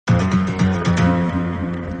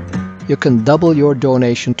you can double your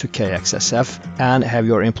donation to KXSF and have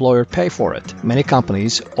your employer pay for it. Many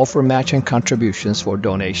companies offer matching contributions for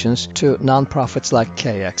donations to nonprofits like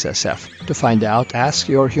KXSF. To find out, ask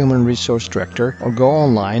your human resource director or go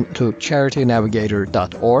online to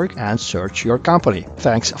charitynavigator.org and search your company.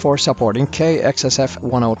 Thanks for supporting KXSF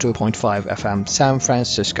 102.5 FM San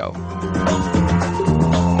Francisco.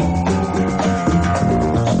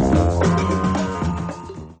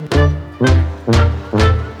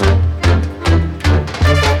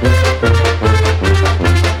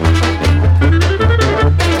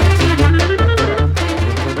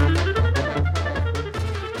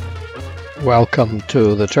 Welcome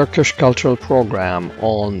to the Turkish Cultural Program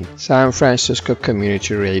on San Francisco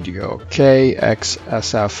Community Radio,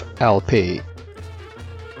 KXSF LP.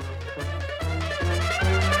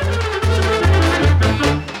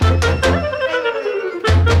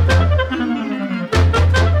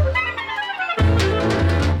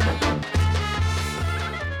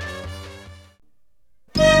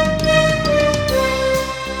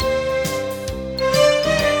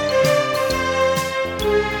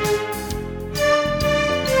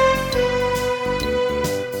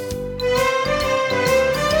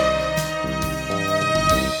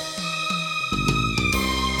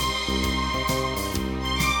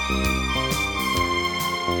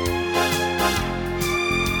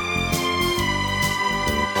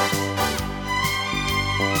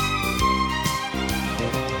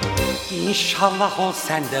 İnşallah ol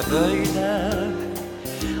sen de böyle,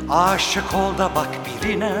 aşık ol da bak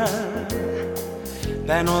birine.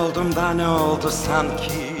 Ben oldum da ne oldu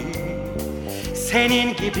sanki,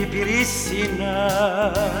 senin gibi birisine.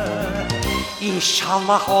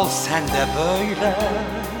 İnşallah ol sen de böyle,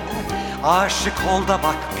 aşık ol da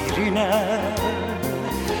bak birine.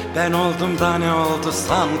 Ben oldum da ne oldu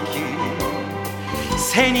sanki,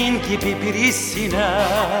 senin gibi birisine.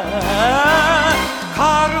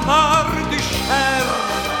 Karlar düşer,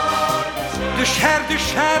 düşer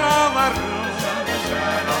düşer ağlarım,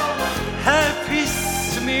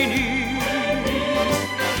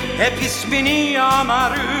 hep ismini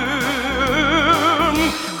anarım.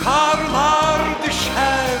 Karlar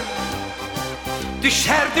düşer,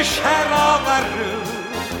 düşer düşer ağlarım,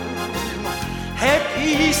 hep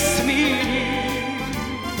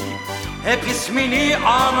ismini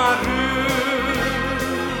anarım.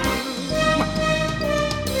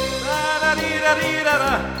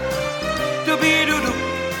 Do-be-do-do,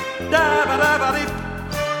 da-ba-da-ba-dip,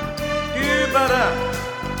 do-ba-da,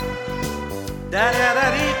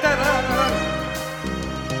 da-da-da-dee-da-da-da.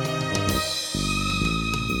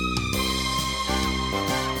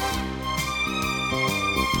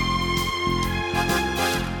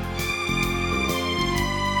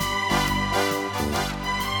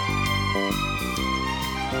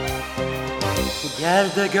 Gel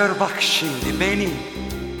de gör bak şimdi beni,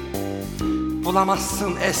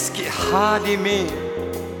 bulamazsın eski halimi.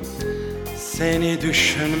 Seni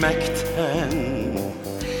düşünmekten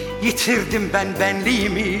yitirdim ben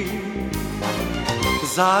benliğimi.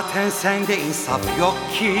 Zaten sende insaf yok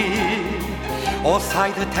ki,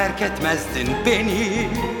 olsaydı terk etmezdin beni.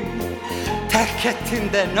 Terk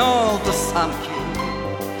ettin de ne oldu sanki,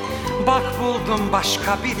 bak buldum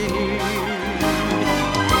başka birini.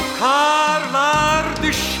 Karlar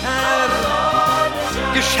düşer,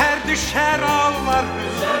 düşer düşer ağlarım,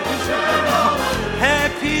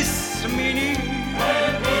 hep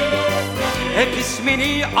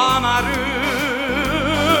ismini anarım.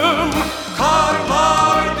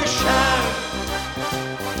 Karlar düşer,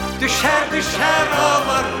 düşer düşer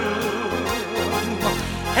ağlarım,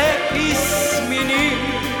 hep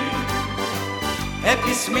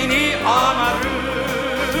ismini anarım.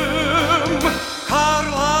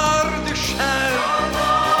 Karlar düşer,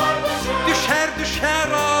 düşer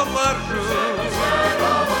düşer ağlarım,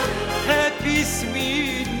 hep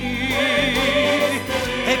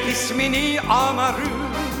ismini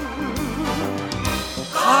anarım.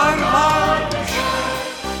 Karlar düşer,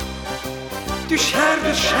 düşer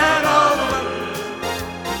düşer ağlarım,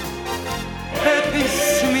 hep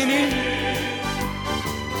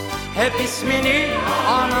ismini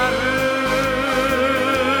anarım.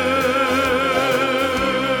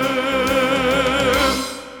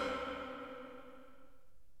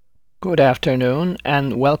 Good afternoon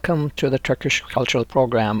and welcome to the Turkish Cultural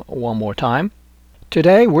Program one more time.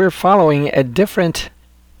 Today we're following a different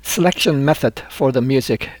selection method for the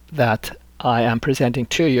music that I am presenting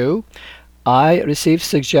to you. I received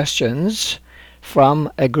suggestions from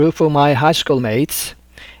a group of my high school mates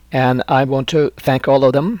and I want to thank all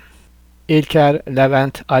of them. İlker,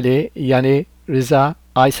 Levent, Ali, Yani, Riza,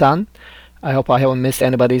 Aysan. I hope I haven't missed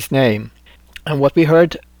anybody's name. And what we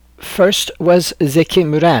heard First was Zeki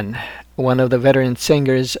Müren, one of the veteran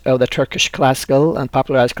singers of the Turkish classical and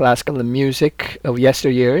popularized classical music of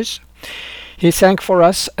yesteryears. He sang for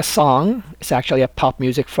us a song. It's actually a pop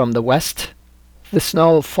music from the West, The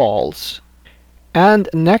Snow Falls. And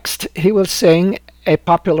next he will sing a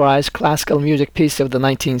popularized classical music piece of the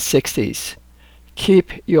 1960s,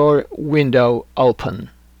 Keep Your Window Open.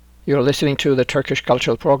 You're listening to the Turkish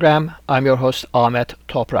Cultural Program. I'm your host Ahmet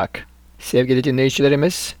Toprak. Sevgili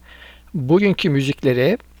dinleyicilerimiz, bugünkü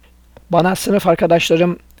müzikleri bana sınıf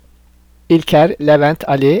arkadaşlarım İlker, Levent,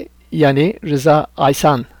 Ali, Yani, Rıza,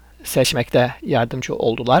 Aysan seçmekte yardımcı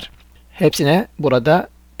oldular. Hepsine burada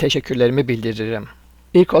teşekkürlerimi bildiririm.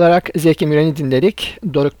 İlk olarak Zeki Müren'i dinledik.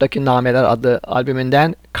 Doruk'taki Nameler adlı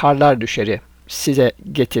albümünden Karlar Düşer'i size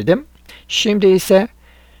getirdim. Şimdi ise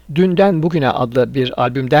Dünden Bugüne adlı bir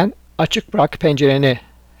albümden Açık Bırak Pencereni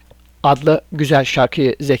adlı güzel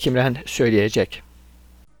şarkıyı Zeki Müren söyleyecek.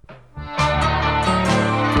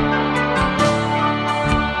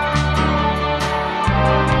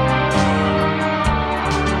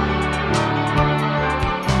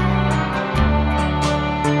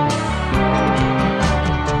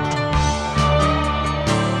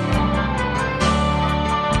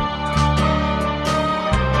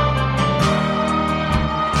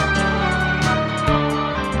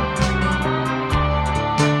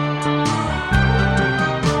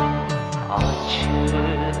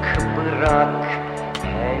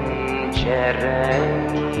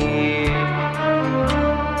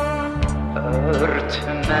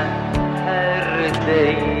 Örtme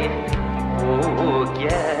perdeyi bu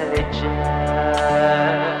gece,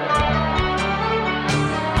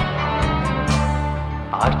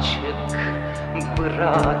 açık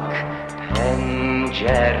bırak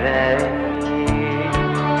pencereni,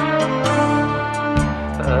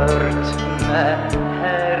 örtme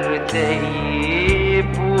perdeyi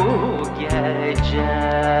bu gece.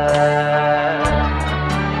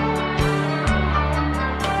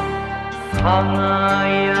 Sana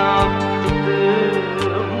yaptım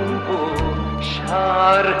bu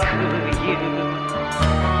şarkıyı,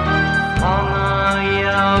 sana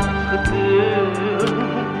yaptım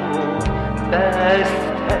bu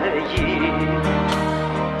besteyi.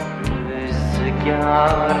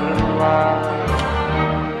 Rüzgarlar,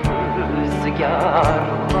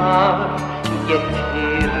 rüzgarlar getirebilsin.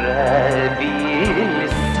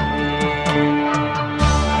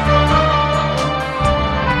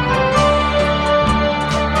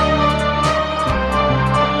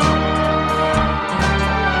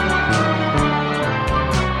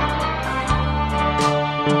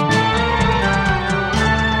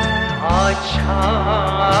 Aç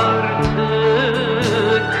artık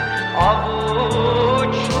avuçlarını,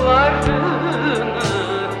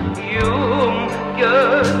 yum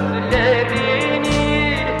gözlerini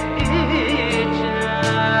iyice.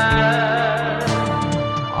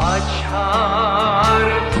 Aç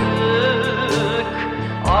artık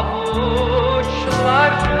avuçlarını,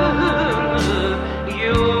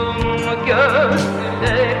 yum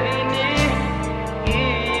gözlerini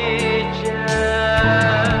iyice.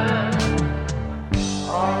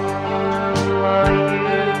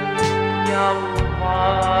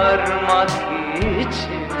 Yalvarmak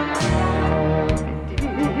için,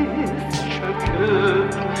 diz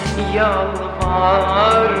çöküp yalvarmak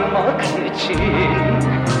için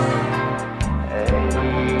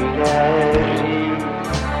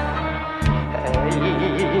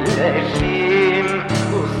ellerim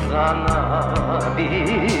uzanabilsin.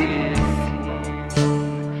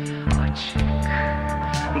 Açık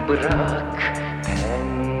bırak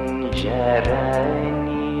pencereni,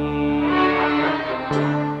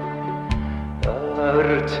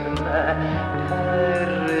 örtme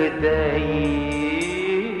perdeyi.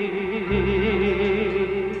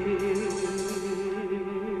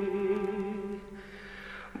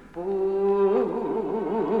 Bu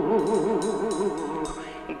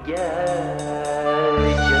gece.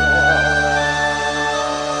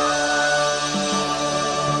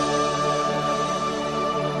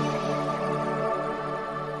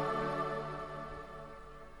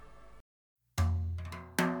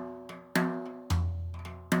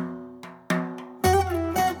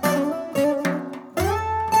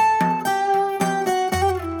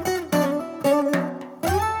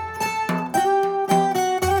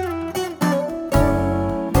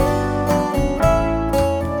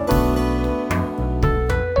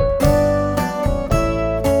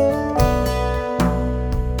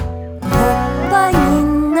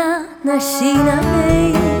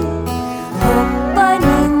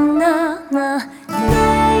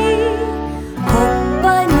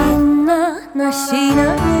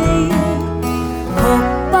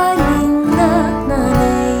 Hoppa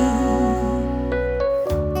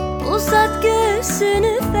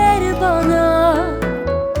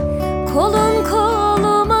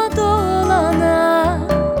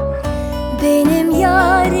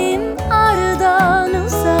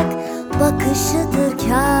bakışıdır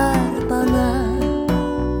kâr bana.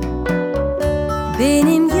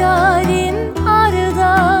 Benim yarim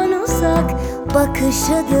ardan uzak,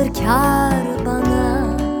 bakışıdır kâr bana.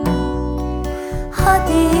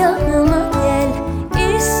 Hadi yanıma gel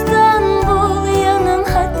İstanbul yanım,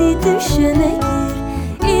 hadi düşüme gir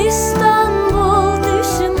İstanbul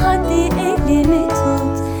düşüm, hadi elimi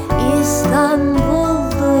tut.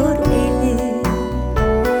 İstanbul'dur elim,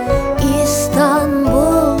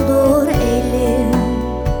 İstanbul'dur elim.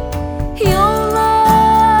 Yolla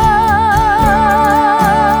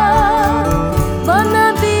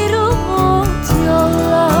bana bir umut,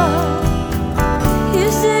 yolla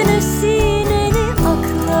yüzünü, sineni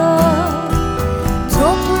akla.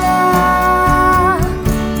 Topla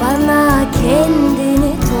bana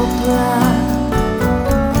kendini, topla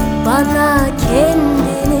bana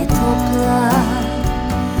kendini, topla.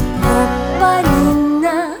 Hoppa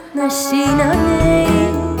ninna naşina ney,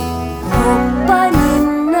 hoppa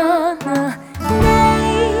ninna na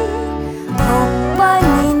ney, hoppa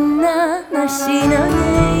ninna naşina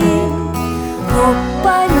ney,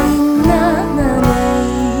 hoppa ninna na ney.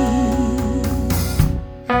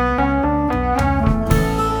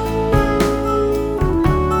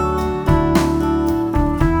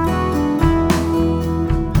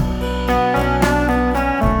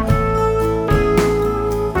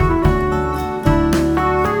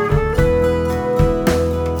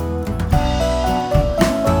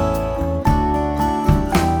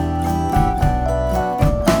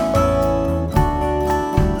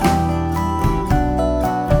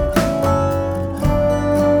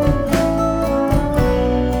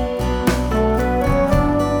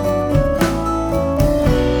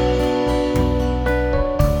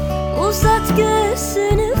 Uzat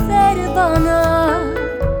göğsünü ver bana,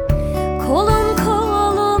 kolun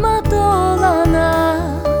koluma dolana.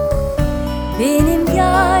 Benim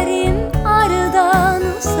yarim ardan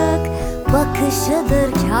uzak,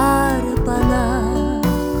 bakışıdır kâr bana.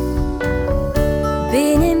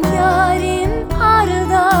 Benim yarim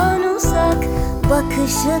ardan uzak,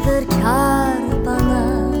 bakışıdır kâr bana.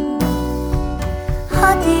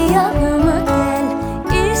 Hadi yanıma gel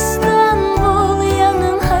İstanbul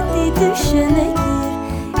yanım, hadi düşüme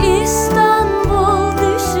gir İstanbul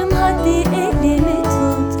düşüm, hadi elimi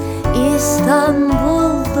tut.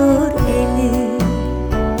 İstanbul'dur elim,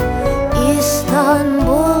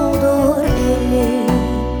 İstanbul'dur elim.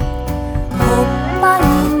 Hoppa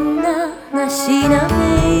ninna naşina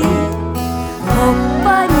ney,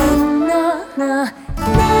 hoppa ninna na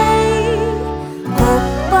ney,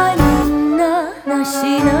 hoppa ninna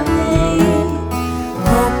naşina ney,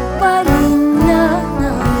 hoppa ninna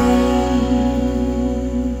na ney.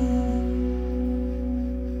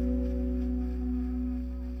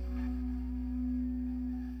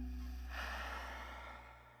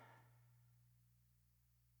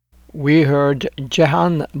 We heard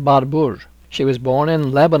Jehan Barbur. She was born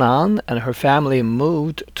in Lebanon and her family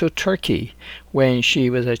moved to Turkey when she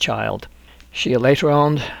was a child. She later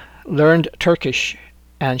on learned Turkish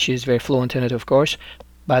and she's very fluent in it, of course,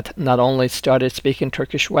 but not only started speaking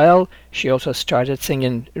Turkish well, she also started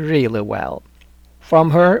singing really well.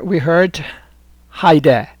 From her we heard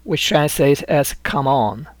Hayde, which translates as come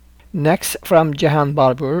on. Next, from Jehan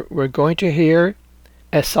Barbur, we're going to hear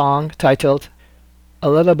a song titled A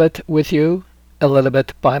Little Bit With You, A Little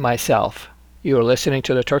Bit By Myself. You're listening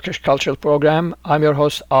to the Turkish Cultural Program. I'm your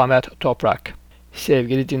host Ahmet Toprak.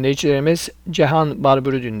 Sevgili dinleyicilerimiz, Jehan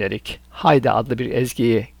Barbur'u dinledik. Haydi adlı bir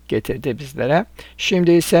ezgiyi getirdi bizlere.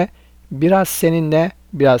 Şimdi ise Biraz Seninle,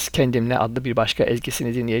 Biraz Kendimle adlı bir başka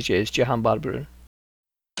ezgisini dinleyeceğiz Jehan Barbur'un.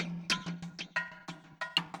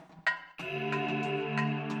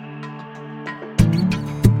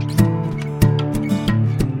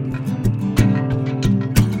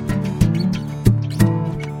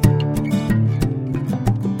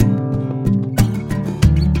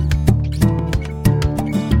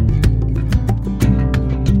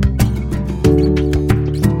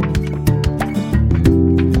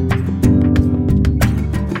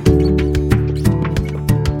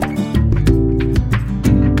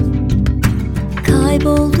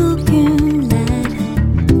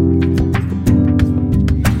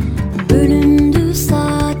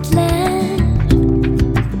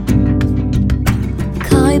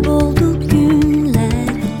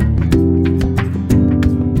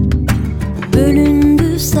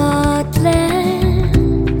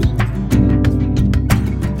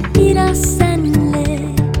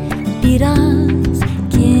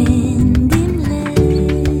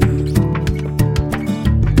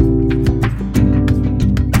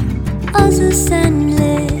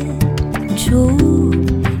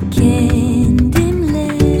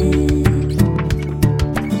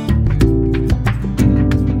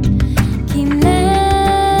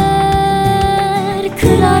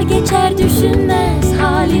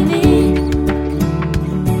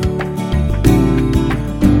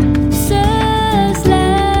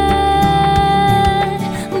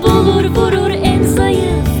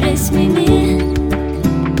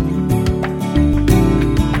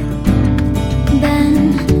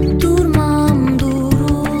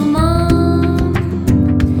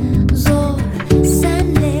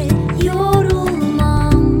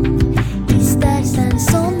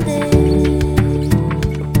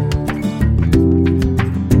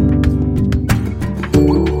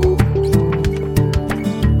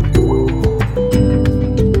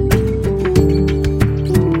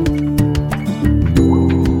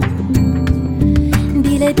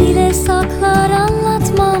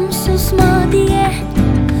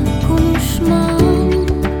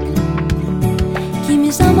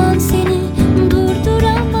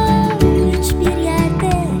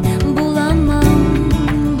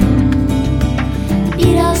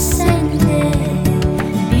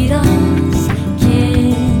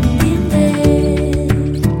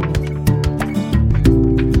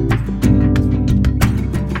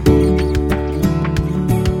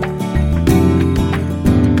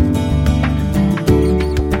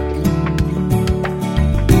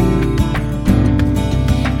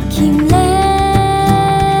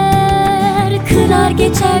 Yıllar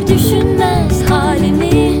geçer düşünmez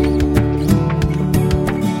halimi.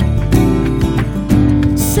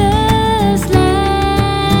 Sözler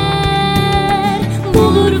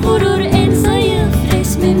bulur vurur en zayıf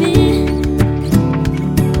resmimi.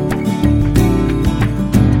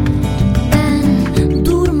 Ben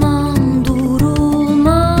durmam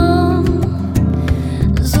durulmam,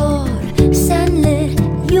 zor senle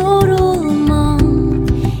yorulmam.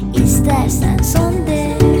 İstersen son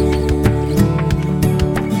de.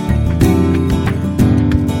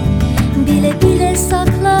 Bile bile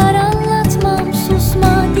saklar anlatmam,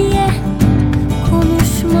 susma diye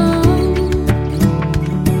konuşmam.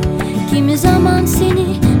 Kimi zaman seni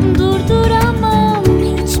durduramam,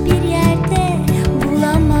 hiçbir yerde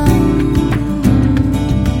bulamam.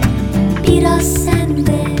 Biraz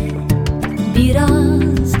sende,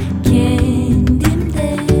 biraz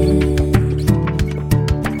kendimde.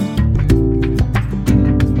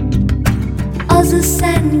 Azı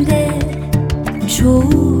sende,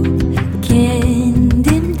 çoğu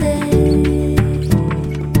kendimde.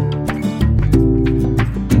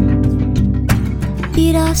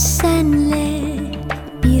 Biraz senle,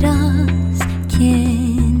 biraz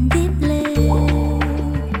kendimle.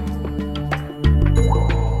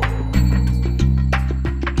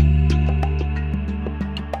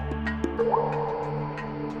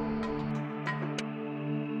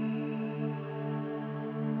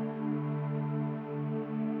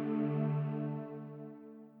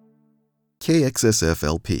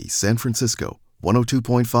 KXSF-LP San Francisco,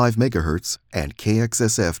 102.5 megahertz and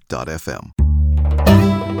KXSF.FM.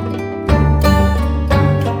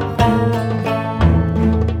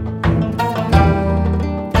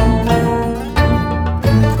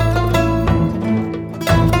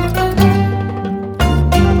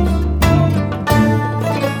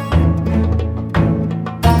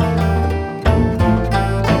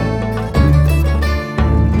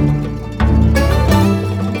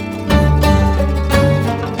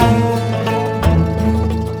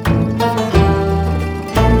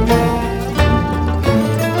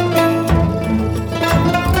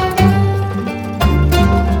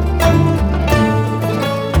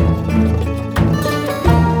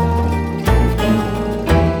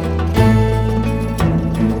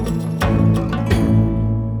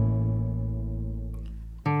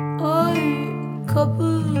 Ay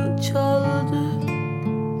kapı çaldı,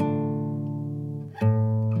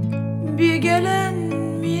 bir gelen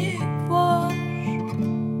mi var?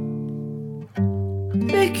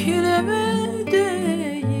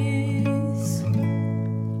 Beklemedeyiz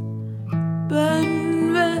ben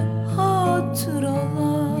ve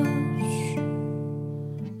hatıralar.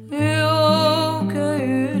 Yok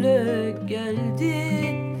öyle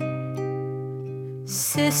geldi,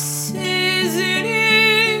 sessizlik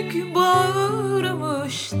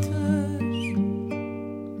bağırmıştır.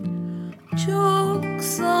 Çok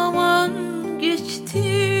zaman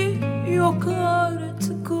geçti, yok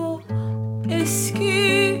artık o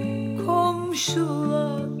eski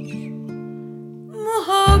komşular.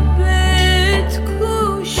 Muhabbet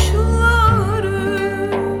kuşları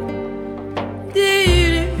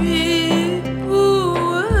değil mi bu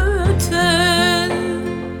öten?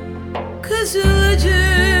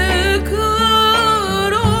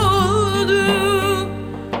 Kızılcıklar oldu,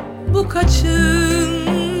 bu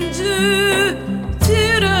kaçıncı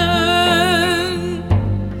tren?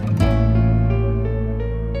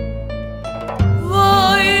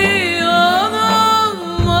 Vay anam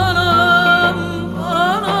anam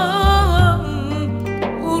anam,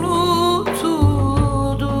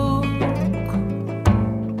 unutulduk.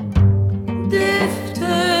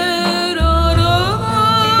 Defter aralarında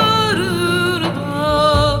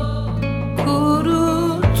kurutulduk.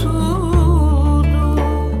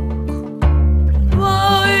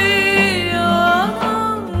 Vay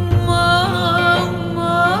anam anam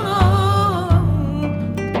anam,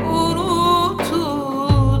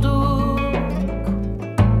 unutulduk.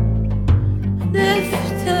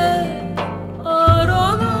 Defter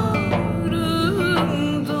aralarında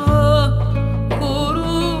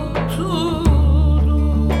kurutulduk.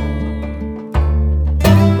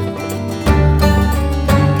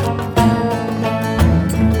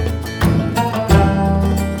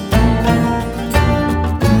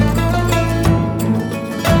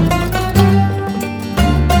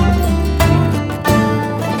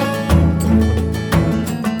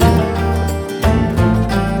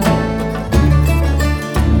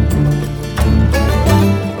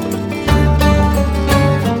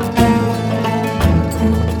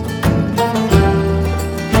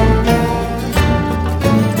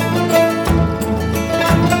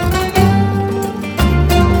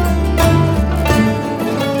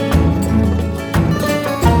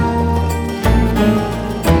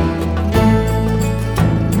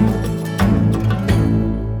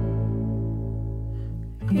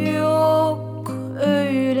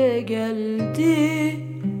 geldi.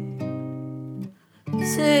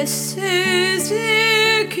 Sessizlik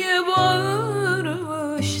bağırmıştır.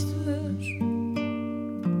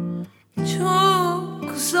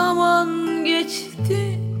 Çok zaman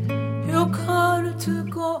geçti, yok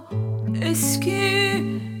artık o eski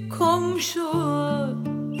komşular.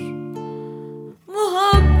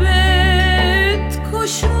 Muhabbet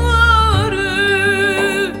kuşları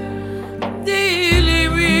değil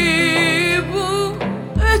mi bu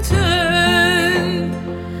öten?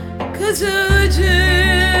 Kızıcıklar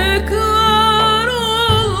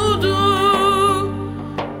oldu,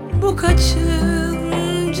 bu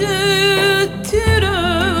kaçıncı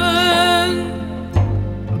tren?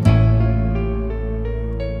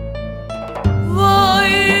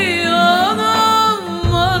 Vay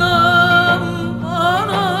anam anam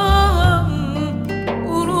anam,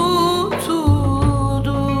 unutulduk.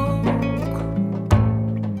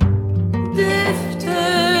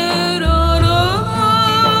 Defter aralarında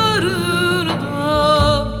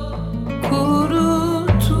kurutulduk.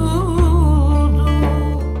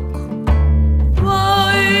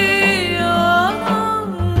 Vay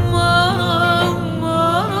anam anam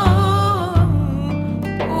anam,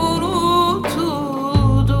 unutulduk.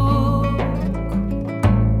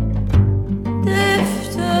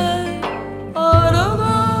 Defter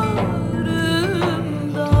aralarında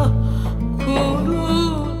kurutulduk.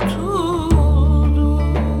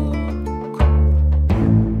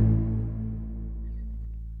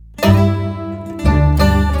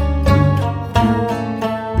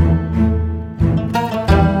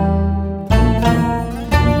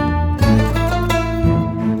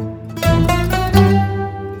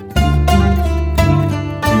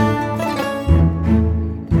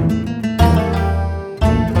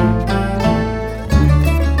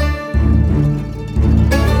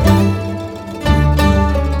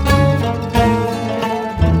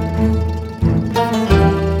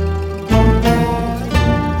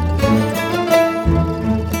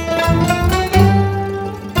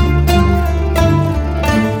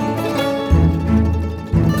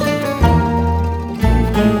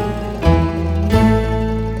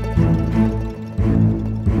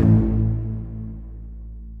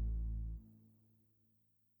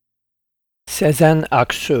 Sezen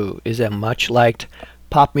Aksu is a much-liked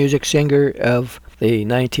pop music singer of the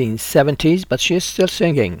 1970s, but she is still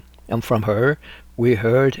singing. And from her, we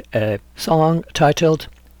heard a song titled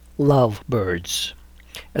Love Birds.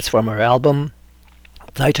 It's from her album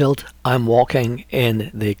titled I'm Walking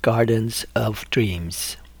in the Gardens of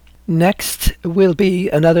Dreams. Next will be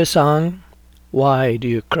another song, Why Do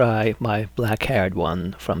You Cry, My Black-Haired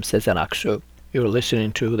One, from Sezen Aksu. You're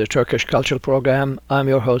listening to the Turkish Cultural Program. I'm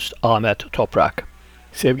your host Ahmet Toprak.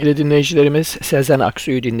 Sevgili dinleyicilerimiz, Sezen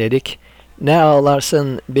Aksu'yu dinledik. Ne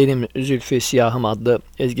Ağlarsın Benim Zülfü Siyahım adlı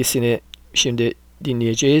ezgisini şimdi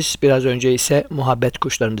dinleyeceğiz. Biraz önce ise Muhabbet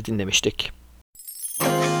Kuşları'nı dinlemiştik.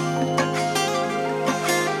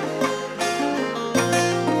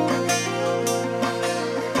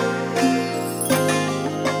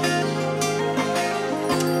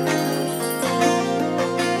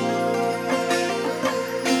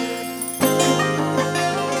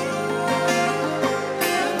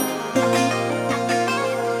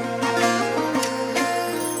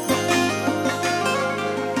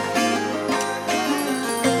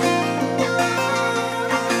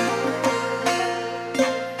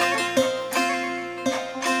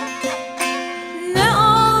 Ne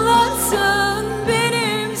ağlarsın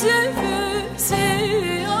benim zülfü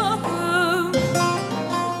siyahım,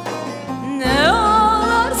 ne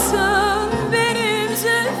ağlarsın benim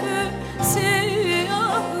zülfü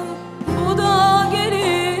siyahım. Bu da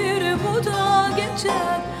gelir, bu da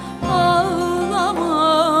geçer,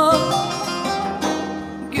 ağlama.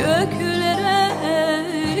 Göklere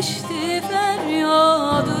erişti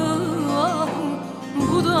feryadım,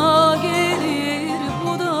 bu da gelir,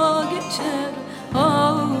 bu da geçer,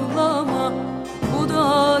 ağlama. Bu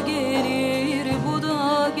da gelir, bu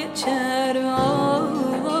da geçer,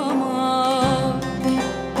 ağlama.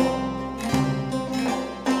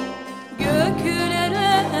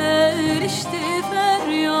 Göklere erişti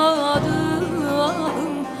feryadım,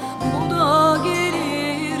 bu da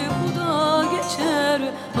gelir, bu da geçer,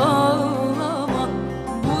 ağlama.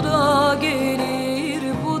 Bu da gelir,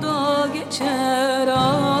 bu da geçer,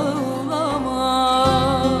 ağlama.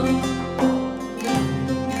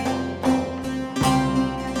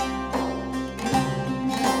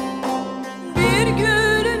 Bir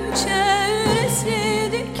gülün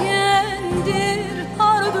çevresi dikendir,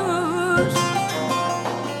 hardır.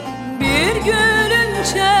 Bir gülün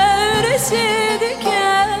çevresi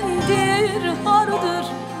dikendir, hardır.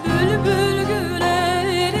 Bülbül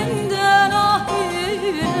gülerin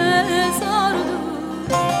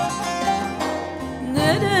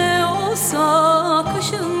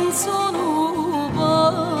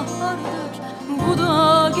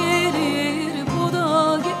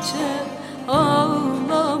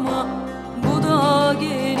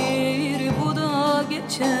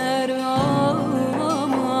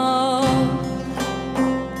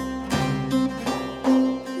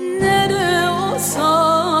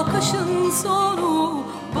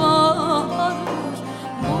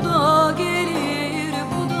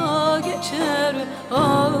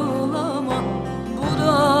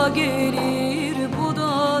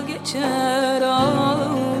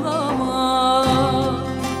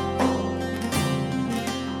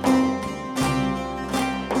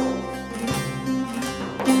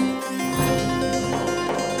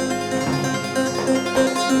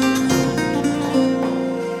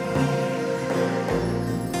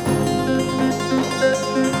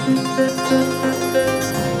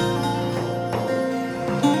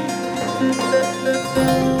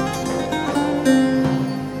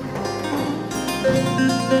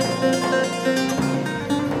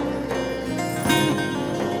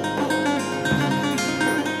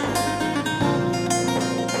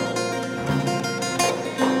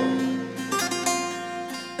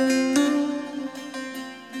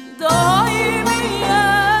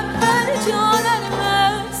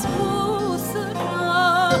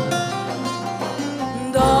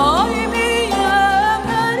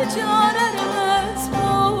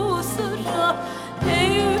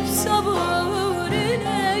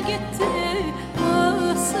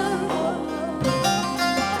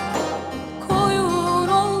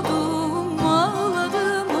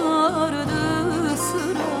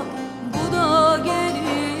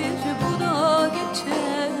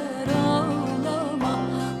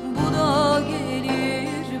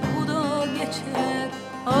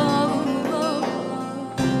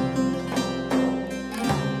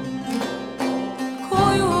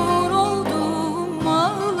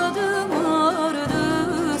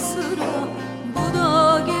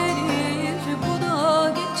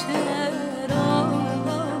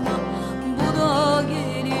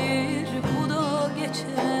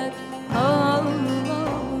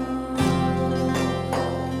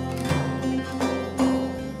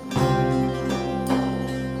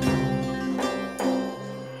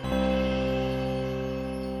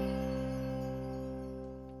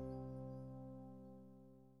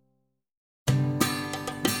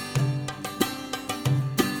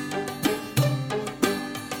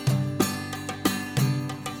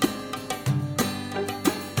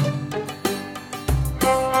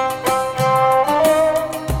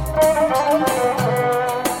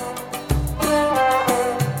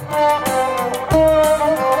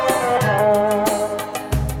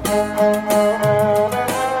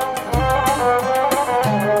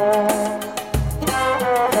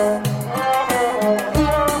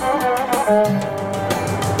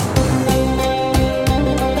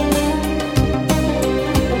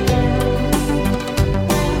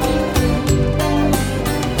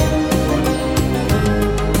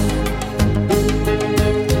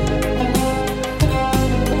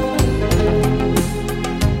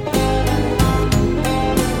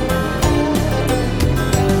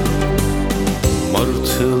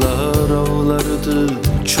Martılar avlardı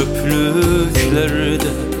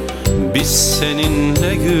çöplüklerde, biz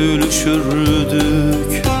seninle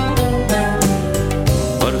gülüşürdük.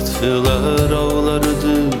 Martılar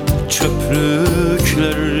avlardı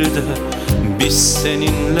çöplüklerde, biz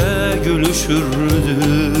seninle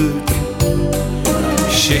gülüşürdük.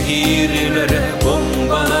 Şehirlere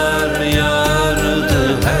bombalar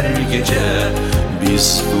yağardı her gece,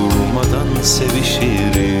 biz durmadan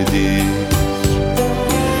sevişirdik.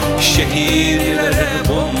 Şehirlere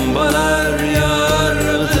bombalar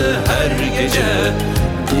yağardı her gece,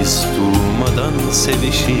 biz durmadan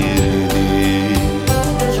sevişirdik.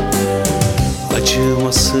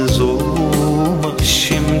 Acımasız olma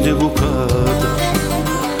şimdi bu kadar,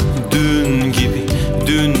 dün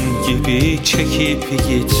gibi çekip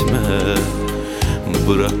gitme.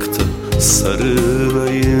 Bırak da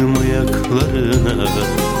sarılayım ayaklarına,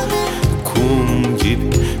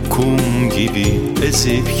 kum gibi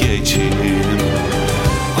ezip geçelim.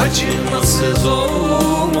 Acımasız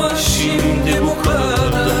olma şimdi bu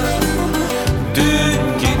kadar, dün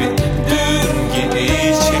gibi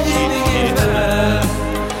çekip gitme.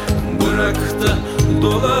 Bırak da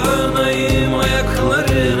dolanayım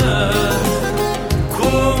ayaklarına,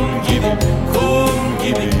 kum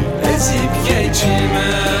gibi ezip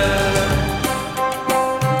geçme.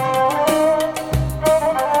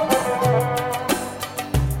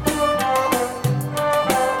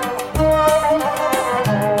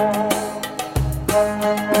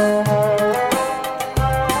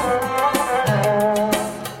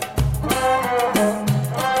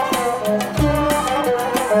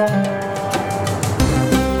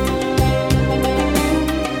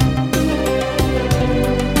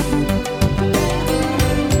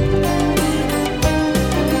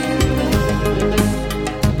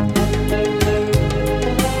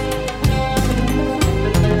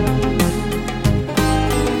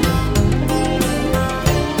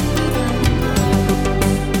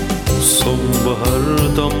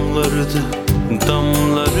 Sonbahar damlardı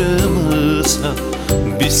damlarımıza,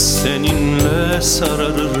 biz seninle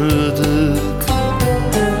sararırdık.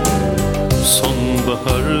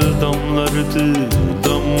 Sonbahar damlardı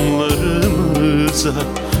damlarımıza,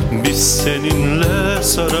 biz seninle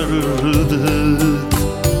sararırdık.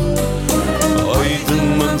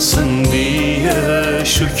 Aydınlansın diye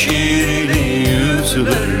şu kirli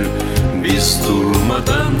yüzler, biz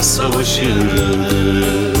durmadan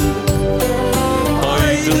savaşırdık.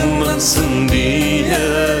 Aydınlansın diye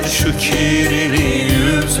şu kirli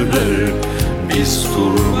yüzler, biz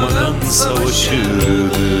durmadan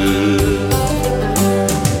savaşırdık.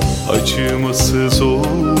 Acımasız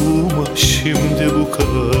olma şimdi bu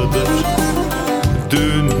kadar,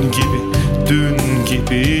 dün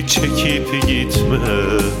gibi çekip gitme.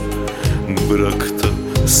 Bırak da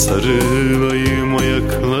sarılayım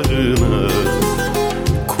ayaklarına,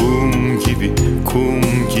 kum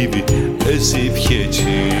gibi ezip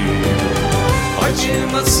geçeyim.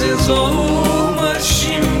 Acımasız olma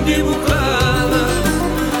şimdi bu kadar,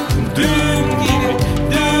 dün gibi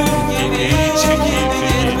çekip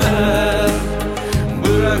gitme.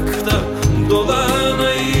 Bırak da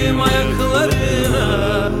dolanayım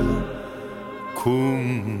ayaklarına, kum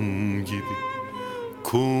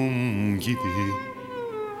gibi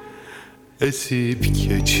ezip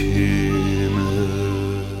geçme.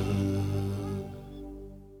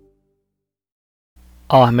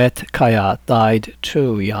 Ahmet Kaya died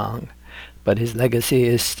too young, but his legacy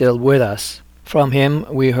is still with us. From him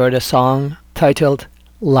we heard a song titled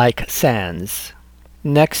Like Sands.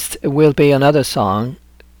 Next will be another song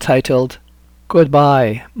titled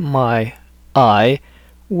Goodbye, My Eye.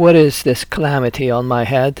 What is this calamity on my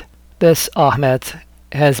head? This Ahmet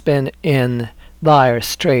has been in dire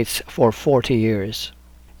straits for 40 years.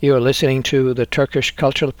 You're listening to the Turkish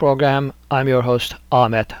Cultural Program. I'm your host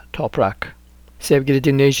Ahmet Toprak. Sevgili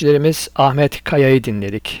dinleyicilerimiz, Ahmet Kaya'yı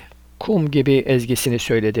dinledik. Kum gibi ezgisini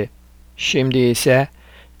söyledi. Şimdi ise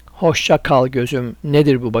Hoşça kal gözüm,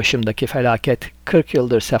 nedir bu başımdaki felaket, 40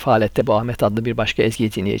 yıldır sefalette bu Ahmet adlı bir başka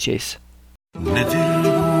ezgiyi dinleyeceğiz. Nedir bu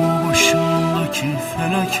başımdaki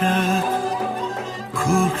felaket, 40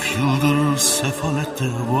 yıldır sefalette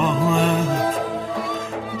bu Ahmet.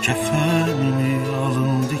 Kefenimi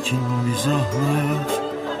alın dikin bir zahmet,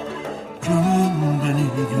 gömün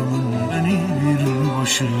beni bir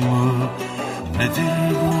başıma. Nedir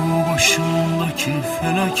bu başımdaki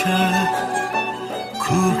felaket,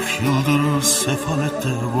 40 yıldır sefalette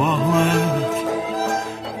bu Ahmet.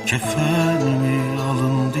 Kefenimi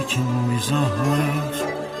alın dikin bir zahmet,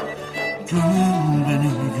 gömün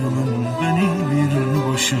beni bir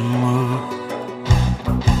başıma.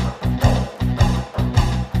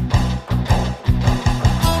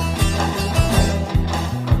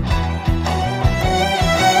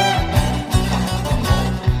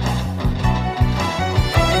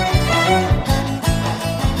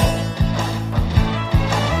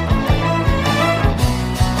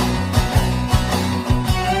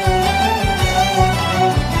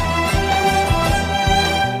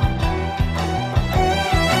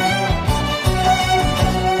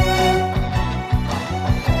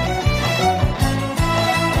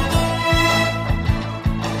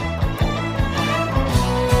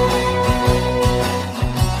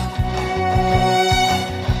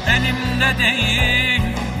 değil,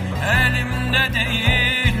 elimde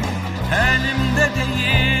değil, elimde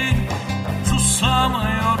değil.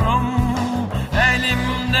 Susamıyorum,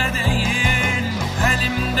 elimde değil,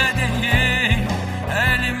 elimde değil,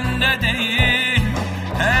 elimde değil,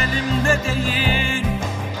 elimde değil.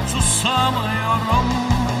 Susamıyorum.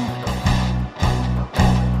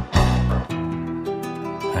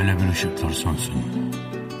 Hele bir ışıklar sönsün,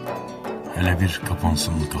 hele bir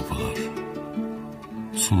kapansın kapılar.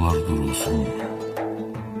 Sular durulsun,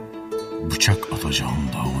 bıçak atacağım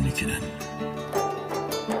daha 12'den.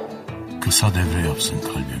 Kısa devre yapsın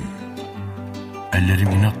kalbim,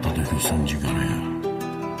 ellerim inatla dökülsün cigaraya.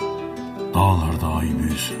 Dağlarda ay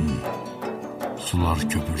büyüsün, sular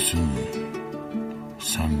köpürsün,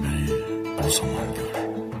 sen beni o zaman gör.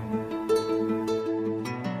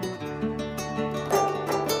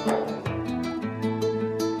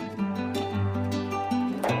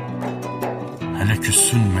 Hele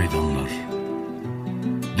küssün meydanlar,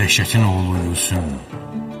 dehşetin oğlu yürüsün.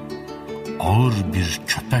 Ağır bir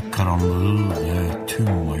köpek karanlığı ve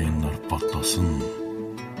tüm mayınlar patlasın.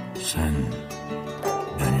 Sen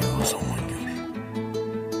beni o zaman gör.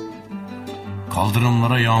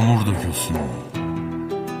 Kaldırımlara yağmur dökülsün.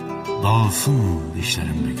 Dağılsın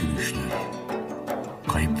dişlerimdeki gülüşler.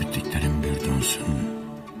 Kayıp bittiklerim bir dönsün.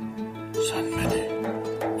 Sen beni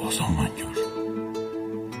o zaman gör.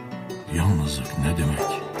 Yalnızlık ne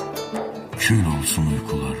demek? Kül olsun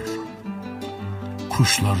uykular.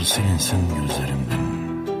 Kuşlar silinsin gözlerimden.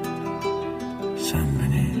 Sen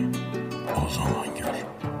beni o zaman gör.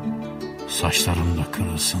 Saçlarımda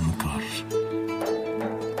kırılsın kar.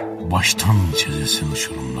 Baştan çizilsin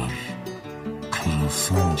uçurumlar.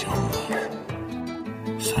 Kırılsın camlar.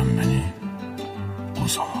 Sen beni o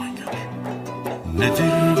zaman gör.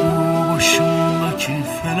 Nedir bu başımdaki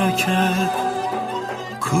felaket?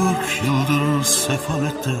 40 yıldır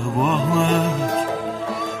sefalette vahmet.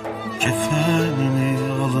 Kefenimi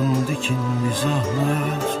alın dikin bir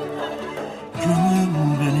zahmet.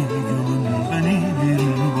 Gömün beni bir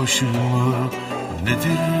başıma.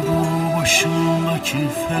 Nedir bu başımdaki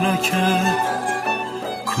felaket?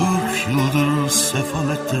 40 yıldır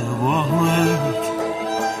sefalette vahmet.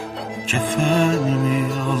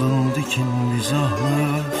 Kefenimi alın dikin bir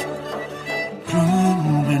zahmet.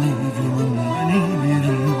 Gömün beni bir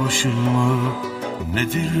başıma.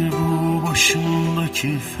 Nedir bu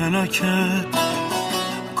başımdaki felaket?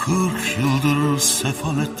 40 yıldır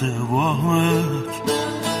sefalette vahmet.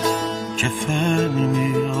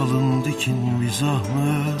 Kefenimi alın dikin bir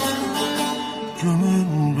zahmet.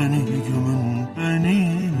 Gömün beni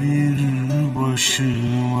bir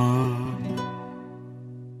başıma.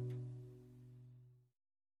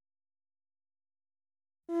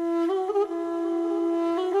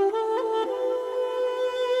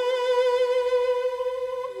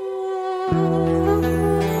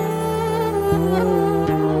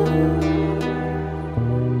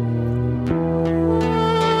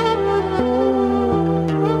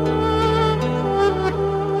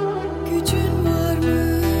 Gücün var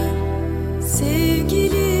mı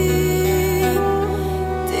sevgilim?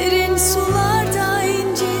 Derin sularda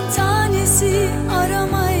inci tanesi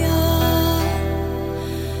aramaya.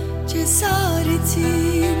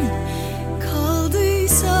 Cesaretin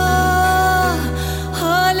kaldıysa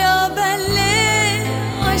hala benle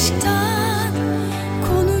aşktan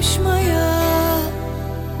konuşmaya.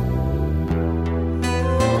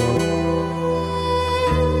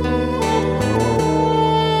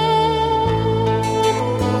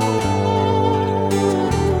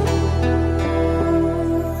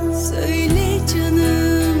 Söyle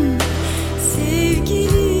canım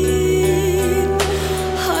sevgilim,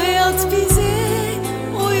 hayat bize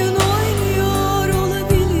oyun oynuyor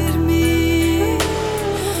olabilir mi?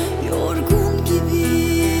 Yorgun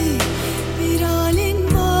gibi bir halin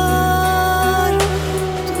var,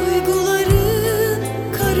 duyguların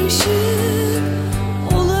karışık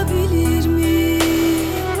olabilir mi?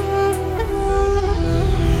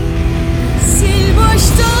 Sil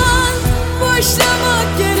baştan başlamak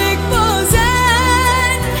gerek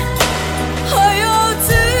bazen.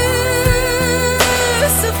 Hayatı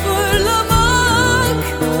sıfırlamak.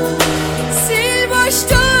 Sil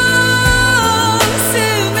baştan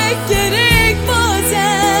sevmek gerek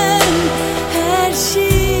bazen. Her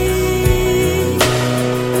şeyi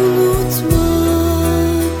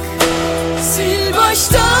unutmak. Sil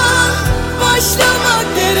baştan başlamak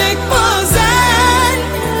gerek bazen.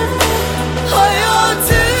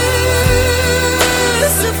 Hayatı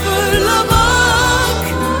sıfırlamak.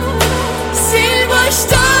 Sil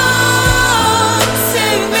baştan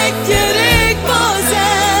sevmek gerek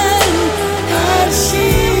bazen. Her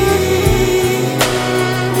şeyi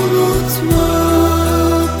unutmak.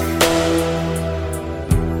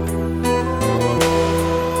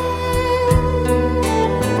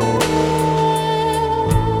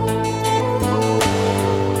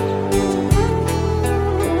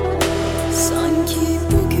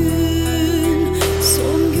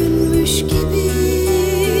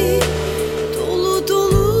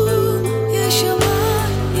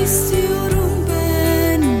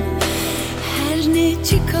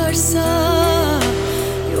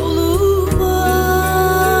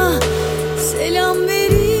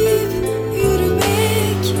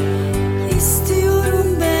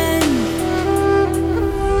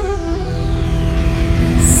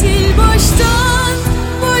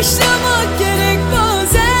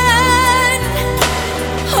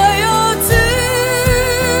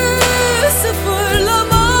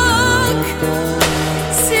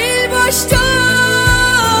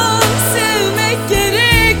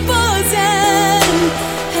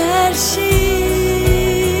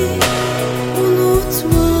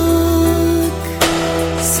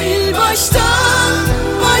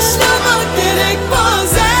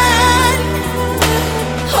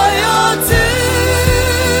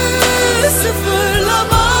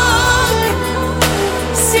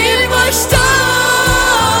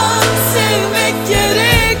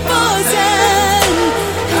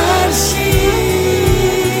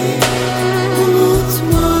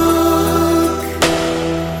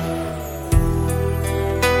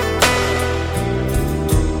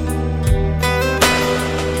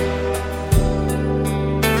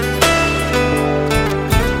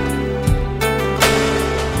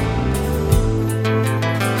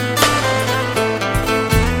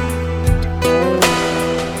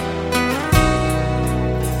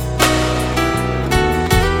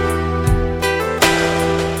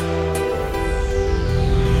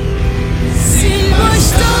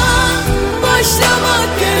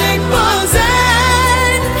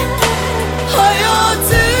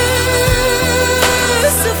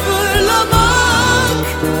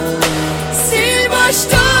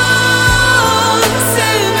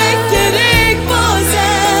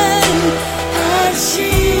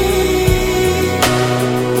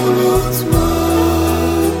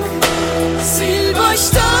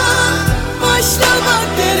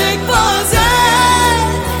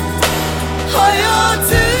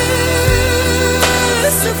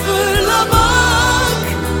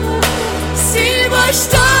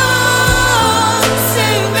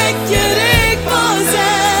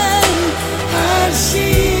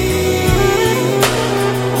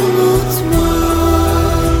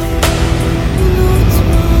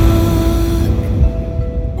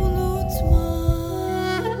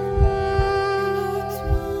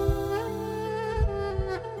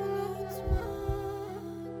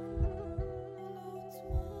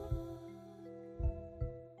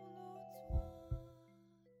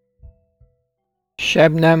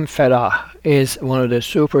 Şebnem Ferah is one of the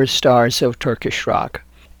superstars of Turkish rock.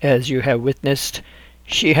 As you have witnessed,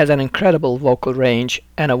 she has an incredible vocal range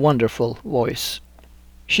and a wonderful voice.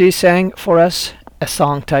 She sang for us a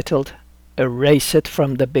song titled Erase It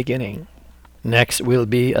From the Beginning. Next will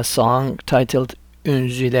be a song titled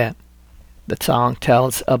Unzile. The song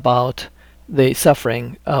tells about the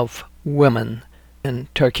suffering of women in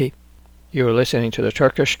Turkey. You're listening to the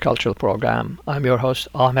Turkish Cultural Program. I'm your host,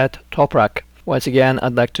 Ahmet Toprak. Once again,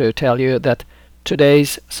 I'd like to tell you that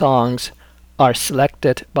today's songs are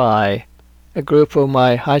selected by a group of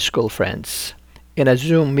my high school friends in a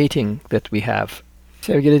Zoom meeting that we have.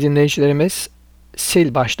 Sevgili dinleyicilerimiz, Sil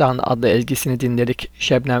Baştan adlı ezgisini dinledik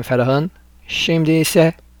Şebnem Ferah'ın. Şimdi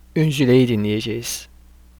ise Ünzüle'yi dinleyeceğiz.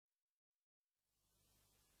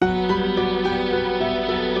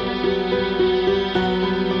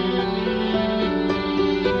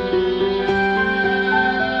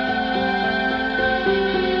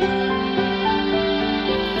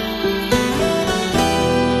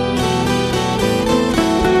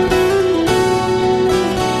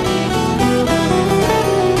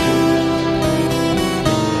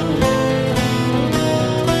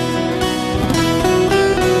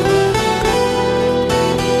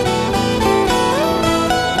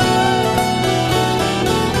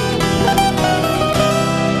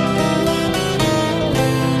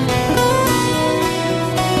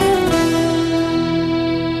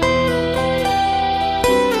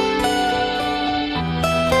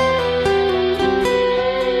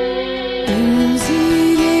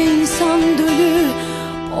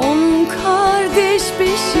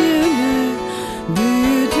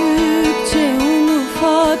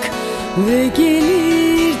 Ve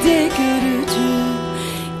gelir de görücü,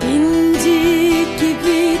 incik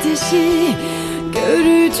gibi dişi,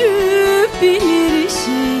 görücü bilir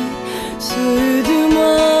işi. Söğüdüm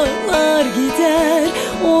ağlar gider,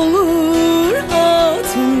 olur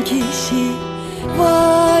hatun kişi.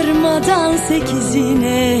 Varmadan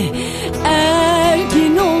sekizine,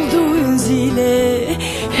 ergin oldu Ünzile.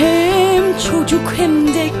 Hem çocuk hem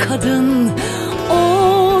de kadın,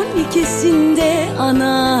 12'sinde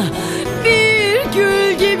ana. Bir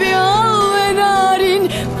gül gibi al ve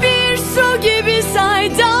narin, bir su gibi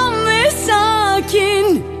saydam ve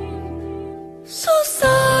sakin.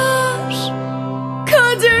 Susar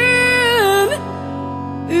kadın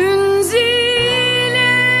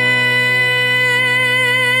Ünzile.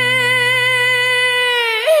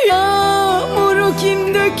 Yağmuru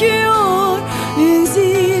kim döküyor?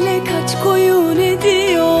 Ünzile kaç koyun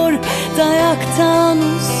ediyor? Dayaktan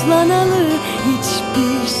uslanalı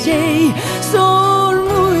hiçbir şey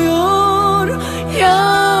sormuyor.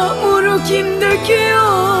 Yağmuru kim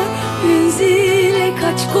döküyor? Ünzile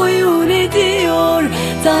kaç koyun ediyor?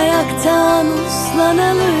 Dayaktan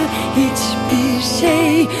uslanalı hiçbir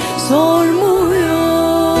şey sormuyor.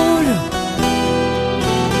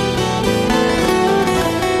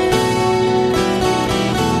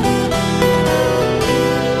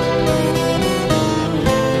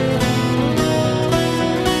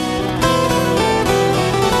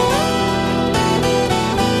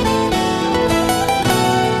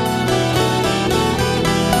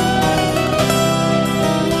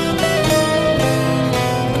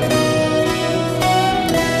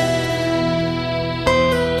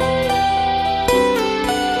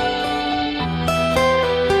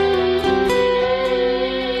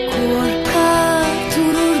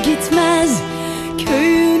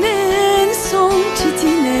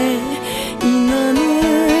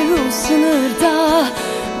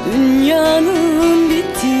 Dünyanın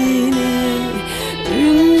bittiğine,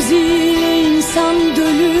 Ünzile insan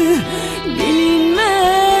dölü,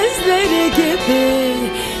 bilinmezlere gebe.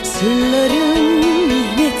 Sırların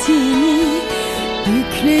mihnetini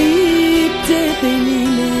yükleyip de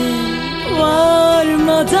beline.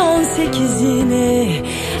 Varmadan sekizine,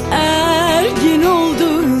 ergin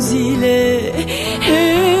oldu Ünzile.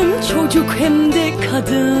 Hem çocuk hem de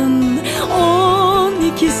kadın,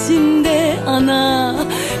 12'sinde ana.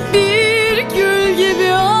 Bir gül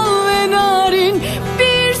gibi al ve narin,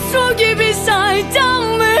 bir su gibi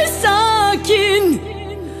saydam ve sakin.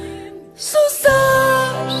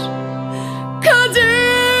 Susar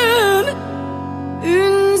kadın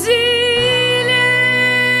Ünzile.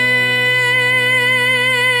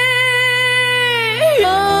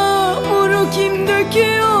 Yağmuru kim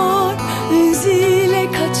döküyor? Ünzile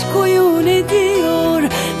kaç koyun ediyor?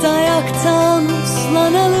 Dayaktan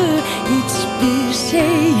uslanalı hiçbir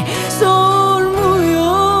şey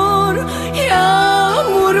sormuyor.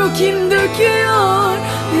 Yağmuru kim döküyor?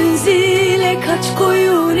 Ünzile kaç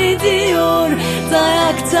koyun ediyor?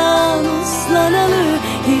 Dayaktan uslanalı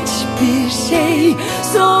hiçbir şey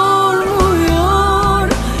sormuyor.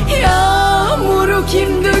 Yağmuru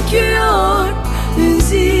kim döküyor?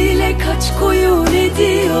 Zile kaç koyun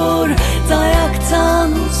ediyor?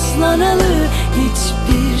 Dayaktan uslanalı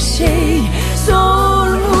hiçbir şey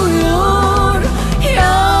sormuyor.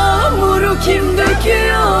 Yağmuru kim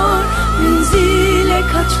döküyor? Zile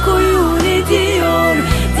kaç koyun ediyor?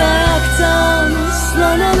 Dayaktan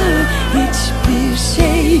uslanalı hiçbir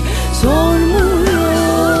şey sormuyor.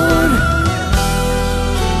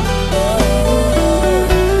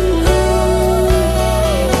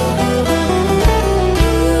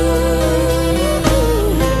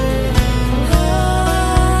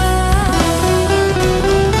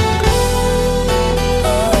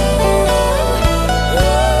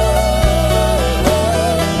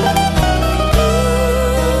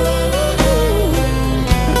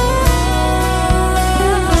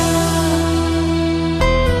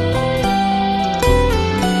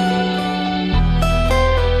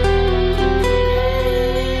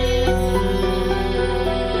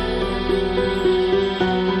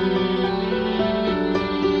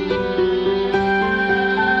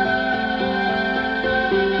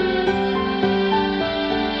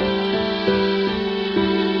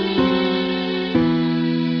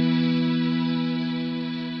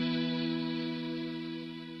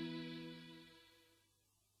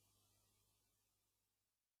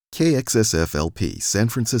 KXSF-LP San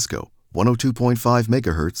Francisco, 102.5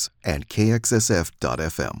 megahertz and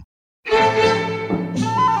KXSF.FM.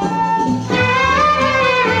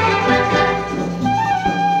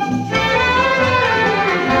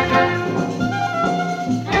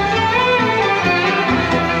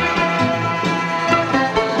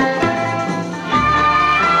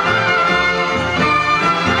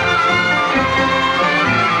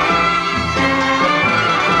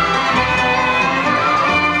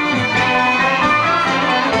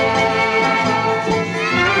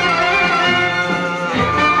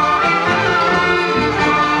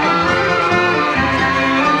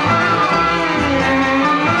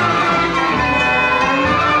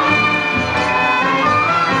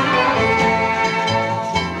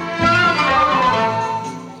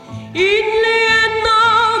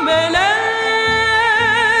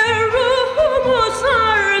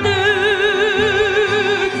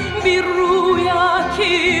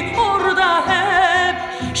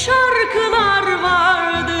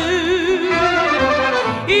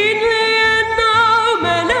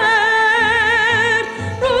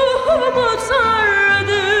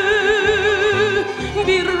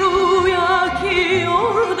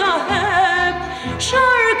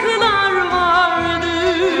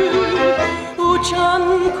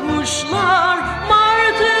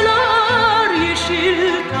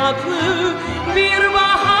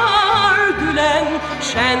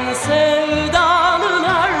 Şen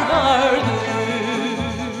sevdalılar vardı.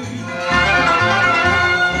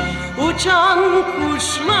 Uçan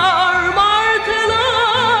kuşlar,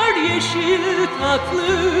 martılar, yeşil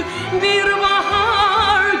tatlı bir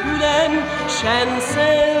bahar gülen şen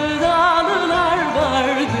sevdalılar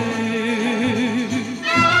vardı.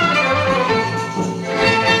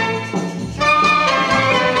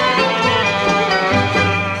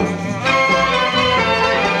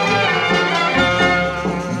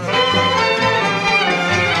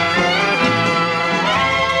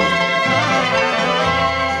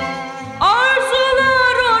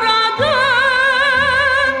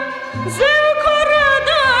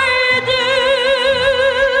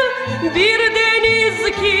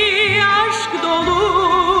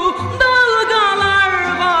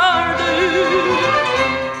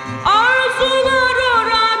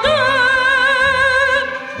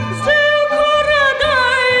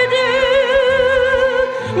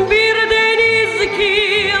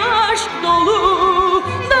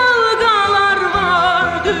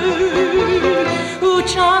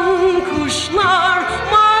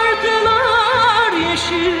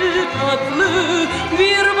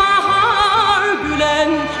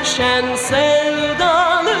 Şen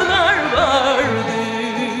sevdalılar vardı.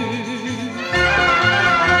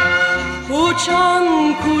 Uçan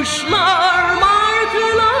kuşlar,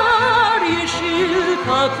 martılar, yeşil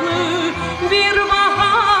tatlı bir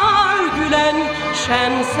bahar gülen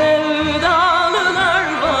şen sevdalılar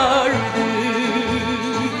vardı.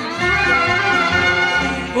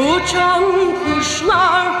 Uçan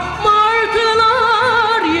kuşlar,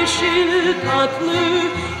 martılar, yeşil tatlı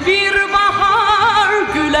bir bahar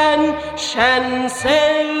gülen şen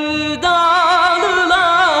sevdalılar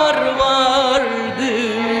vardı.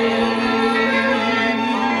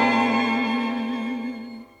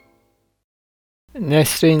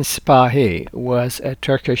 Nesrin Sipahi was a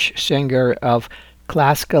Turkish singer of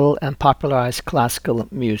classical and popularized classical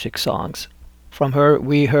music songs. From her,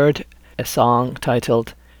 we heard a song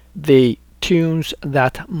titled The Tunes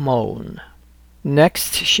That Moan.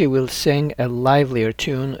 Next, she will sing a livelier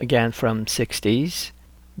tune again from 60s,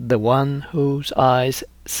 The One Whose Eyes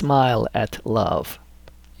Smile at Love.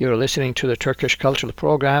 You're listening to the Turkish Cultural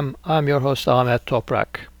Program. I'm your host Ahmet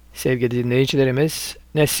Toprak. Sevgili dinleyicilerimiz,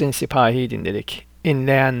 Nesrin Sipahi dinledik.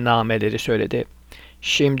 İnleyen nameleri söyledi.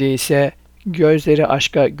 Şimdi ise Gözleri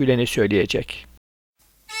Aşka Gülen'i söyleyecek.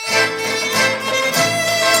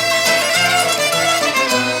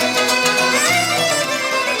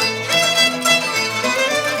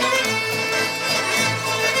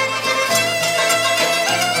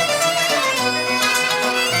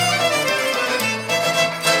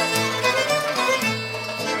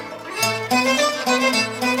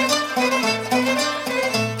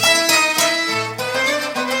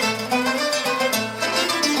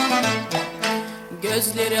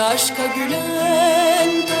 Gözleri aşka gülen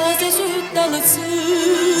taze süt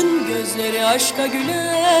dalısın. Gözleri aşka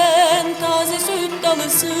gülen taze süt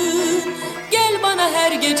dalısın. Gel bana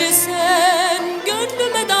her gece sen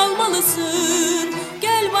gönlüme dalmalısın.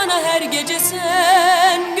 Gel bana her gece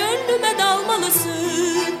sen gönlüme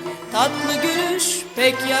dalmalısın. Tatlı gülüş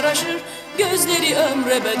pek yaraşır, gözleri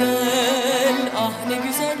ömre bedel. Ah ne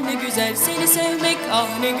güzel ne güzel seni sevmek,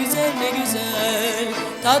 ah ne güzel ne güzel.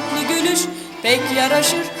 Tatlı gülüş pek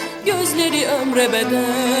yaraşır, gözleri ömre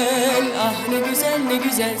bedel. Ah ne güzel ne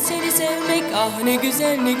güzel seni sevmek, ah ne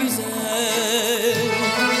güzel ne güzel.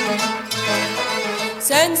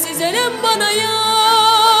 Sensiz elem bana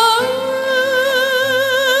yar,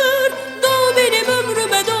 doğ benim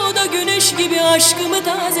ömrüme, doğ da güneş gibi aşkımı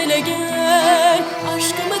tazele gel.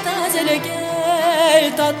 Aşkımı tazele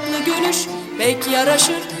gel. Tatlı gülüş pek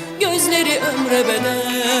yaraşır, gözleri ömre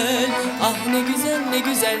bedel. Ah ne güzel ne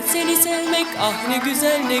güzel seni sevmek, ah ne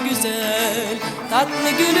güzel ne güzel.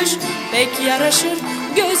 Tatlı gülüş pek yaraşır,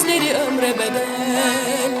 gözleri ömre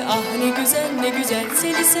bedel. Ah ne güzel ne güzel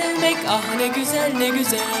seni sevmek, ah ne güzel ne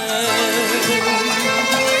güzel.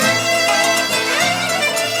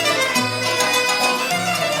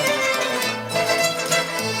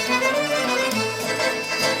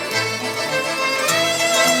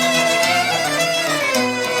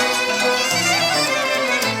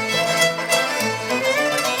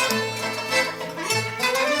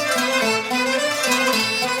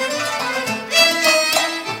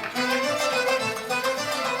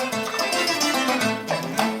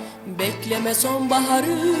 Bekleme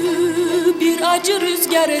sonbaharı, bir acı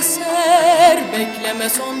rüzgar eser. Bekleme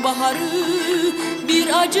sonbaharı,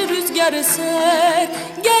 bir acı rüzgar eser.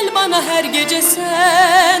 Gel bana her gece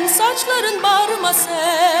sen, saçların bağrıma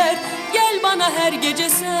ser. Gel bana her gece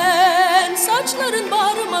sen, saçların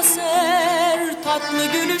bağrıma ser. Tatlı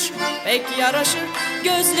gülüş pek yaraşır,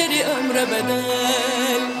 gözleri ömre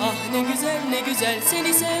bedel. Ah ne güzel ne güzel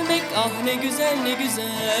seni sevmek, ah ne güzel ne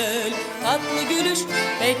güzel. Tatlı gülüş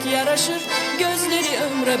pek yaraşır, gözleri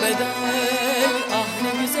ömre bedel. Ah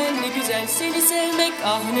ne güzel ne güzel seni sevmek,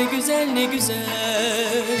 ah ne güzel ne güzel.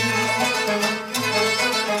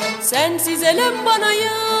 Sensiz elem bana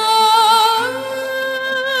yar,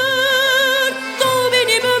 doğ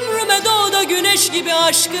benim ömrüme, doğ da güneş gibi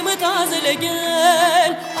aşkımı tazele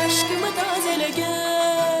gel. Aşkımı tazele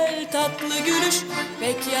gel. Tatlı gülüş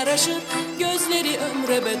pek yaraşır, gözleri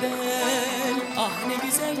ömre bedel. Ah ne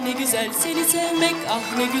güzel ne güzel seni sevmek,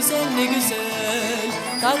 ah ne güzel ne güzel.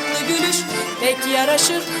 Tatlı gülüş pek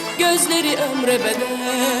yaraşır, gözleri ömre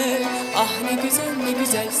bedel. Ah ne güzel ne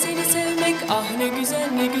güzel seni sevmek, ah ne güzel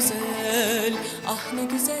ne güzel. Ah ne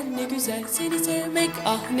güzel ne güzel seni sevmek,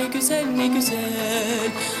 ah ne güzel ne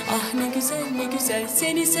güzel. Ah ne güzel ne güzel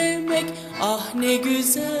seni sevmek, ah ne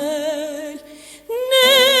güzel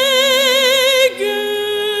ne güzel.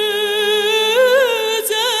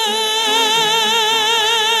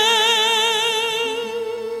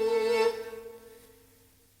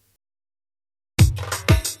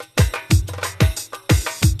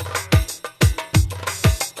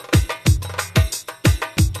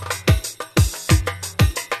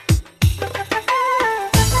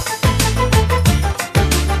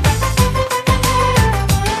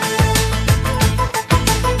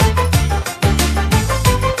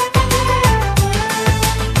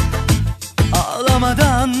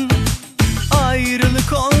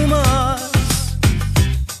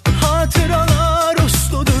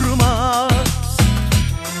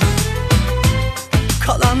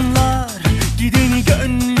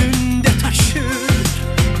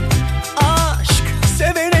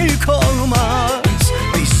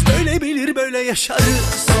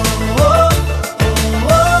 Yaşarız.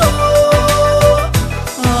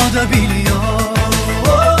 O da biliyor.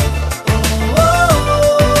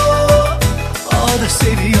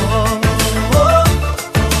 seviyor.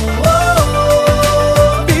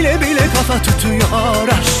 Bile bile kafa tutuyor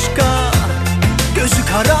aşka. Gözü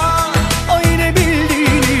kara, o yine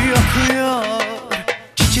bildiğini yapıyor.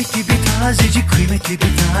 Çiçek gibi tazecik, kıymetli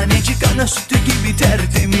bir tanecik, ana sütü gibi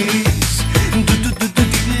tertemiz. Dudu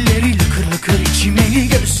dilleri lıkır lıkır içimeli,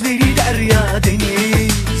 gözleri derya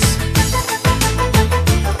deniz.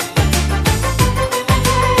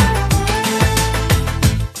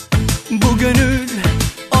 Bu gönül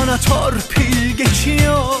ona torpil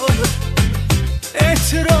geçiyor,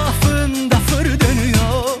 etrafında fır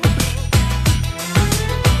dönüyor.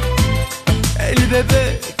 El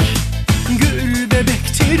bebek, gül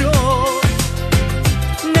bebektir o,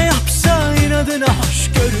 ne yapsa inadına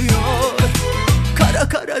hoş görüyor. Kara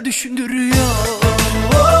kara düşündürüyor.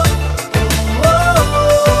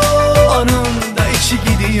 Onun da içi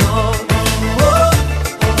gidiyor.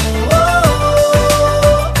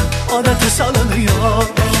 O da tasalanıyor.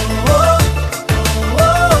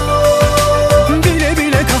 Bile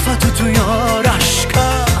bile kafa tutuyor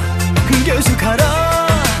aşka. Gözü kara,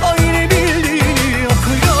 o yine bildiğini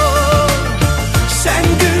okuyor. Sen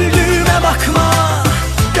güldüğüme bakma,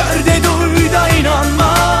 gör de duy da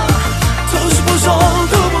inanma. Tuz buz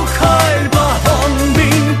oldu bu kalp,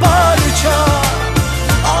 10.000 parça.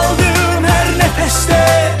 Aldığım her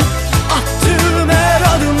nefeste, attığım her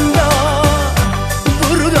adımda.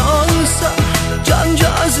 Burada olsa,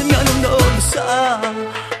 cancağızım yanımda olsa.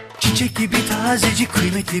 Çiçek gibi tazecik,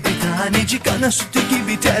 kıymetli bir tanecik, ana sütü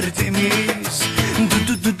gibi tertemiz.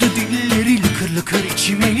 Dudu dilleri lıkır lıkır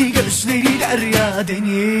içimeli, gözleri derya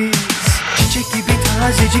deniz. Çiçek gibi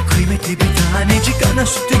tazecik, kıymetli bir tanecik, ana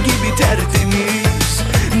sütü gibi tertemiz.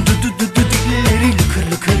 Dudu dilleri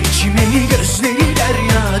lıkır lıkır içimeli, gözleri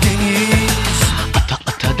derya deniz. Ata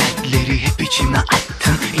ata dertleri hep içime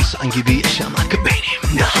attım. İnsan gibi yaşamak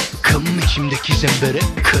benim de hakkım. İçimdeki zembere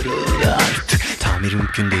kırıldı artık. Tamir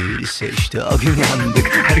mümkün değilse işte o gün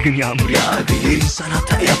yandık. Her gün yağmur yağabilir, insan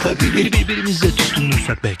hata yapabilir. Birbirimizle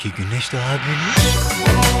tutunursak belki güneş doğabilir.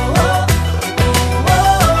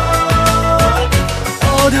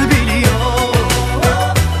 O da biliyor,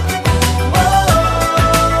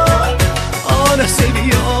 o da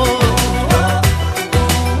seviyor.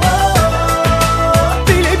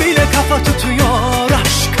 Bile bile kafa tutuyor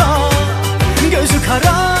aşka. Gözü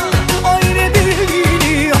kara, o yine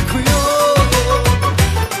bildiğini okuyor.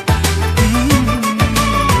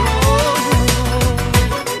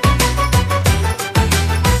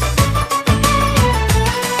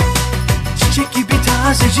 Çiçek gibi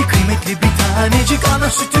tazecik, kıymetli bir tanecik, ana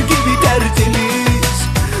sütü gibi tertemiz.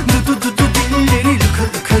 Dudu dilleri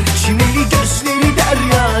lıkır lıkır içimeli, gözleri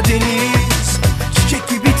derya deniz. Çiçek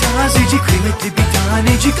gibi tazecik, kıymetli bir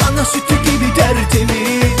tanecik, ana sütü gibi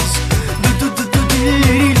tertemiz. Dudu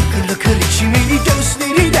dilleri lıkır lıkır içimeli,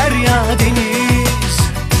 gözleri derya deniz.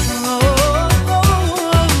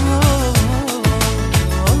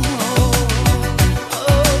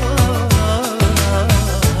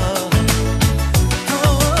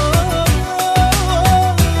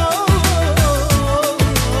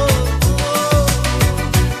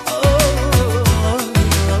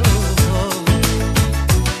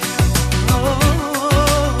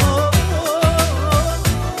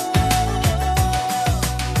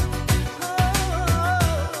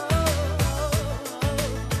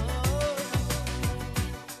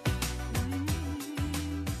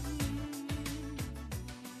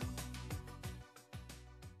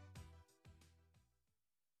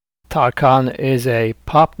 Tarkan is a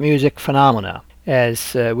pop music phenomena,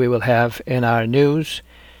 as we will have in our news.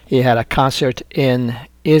 He had a concert in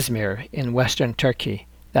Izmir in western Turkey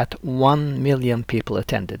that 1 million people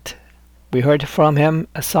attended. We heard from him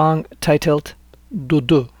a song titled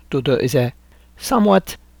Dudu. Dudu is a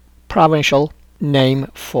somewhat provincial name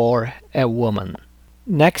for a woman.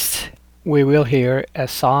 Next, we will hear a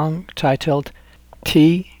song titled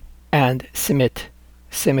Tea and Simit.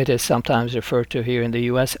 Simit is sometimes referred to here in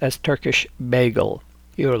the U.S. as Turkish bagel.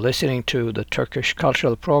 You're listening to the Turkish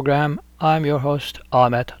Cultural Program. I'm your host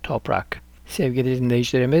Ahmet Toprak. Sevgili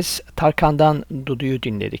dinleyicilerimiz, Tarkan'dan Dudu'yu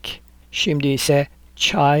dinledik. Şimdi ise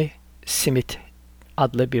Çay Simit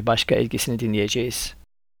adlı bir başka ezgisini dinleyeceğiz.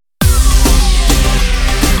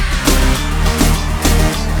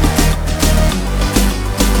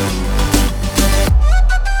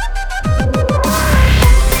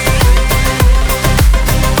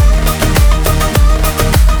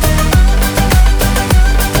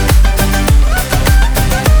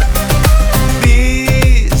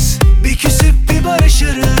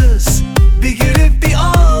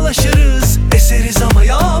 Eseriz ama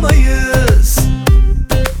yağmayız.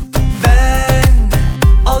 Ben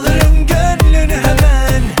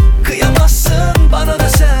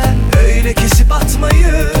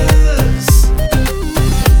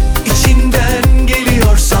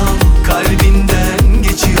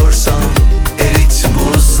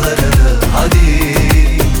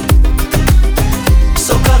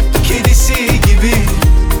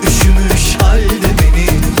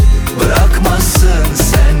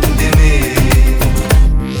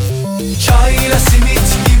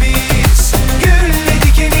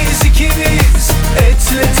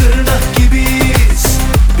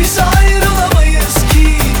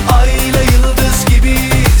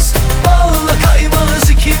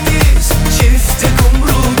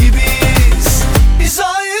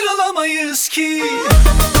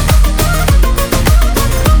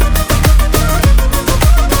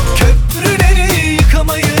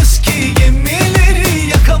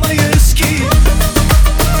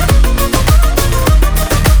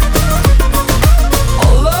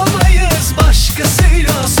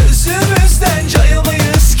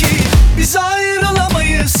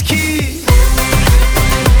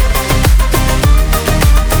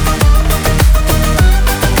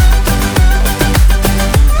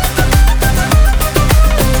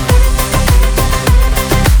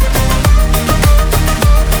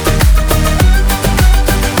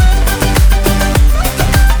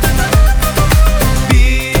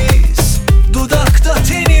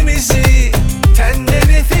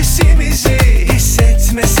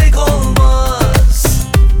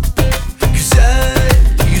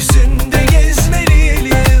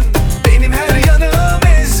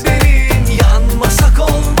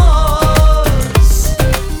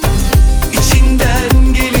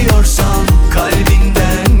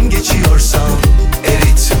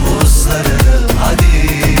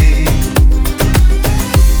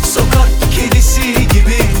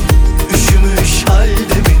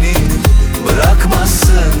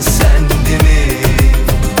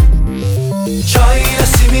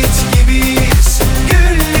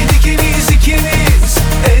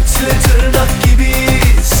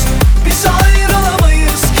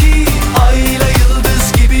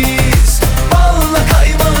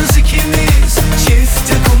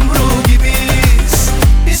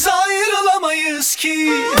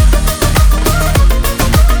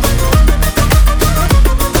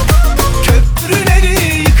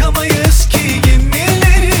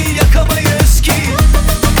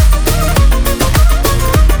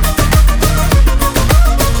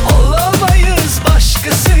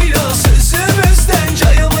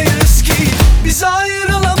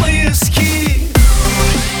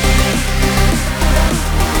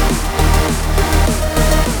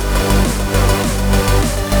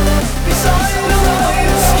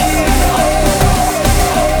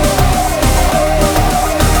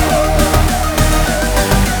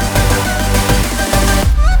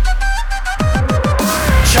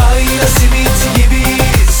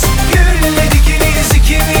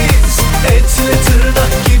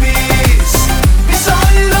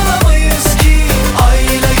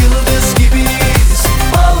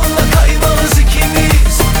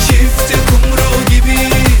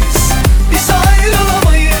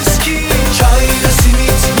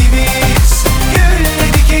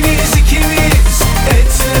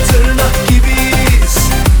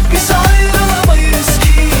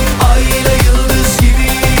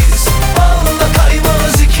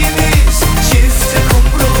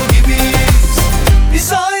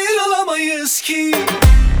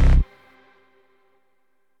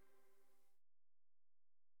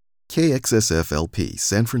KXSF-LP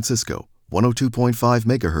San Francisco, 102.5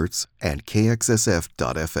 MHz, and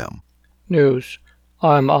KXSF.FM. News.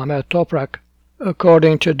 I'm Ahmet Toprak.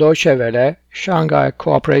 According to Deutsche Welle, Shanghai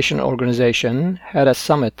Cooperation Organization had a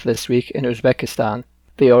summit this week in Uzbekistan.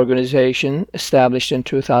 The organization, established in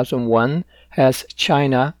 2001, has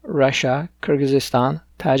China, Russia, Kyrgyzstan,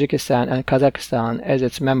 Tajikistan, and Kazakhstan as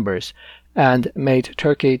its members, and made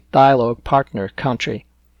Turkey dialogue partner country.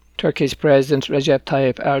 Turkey's President Recep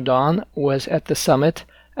Tayyip Erdogan was at the summit,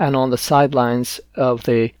 and on the sidelines of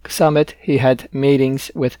the summit he had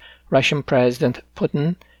meetings with Russian President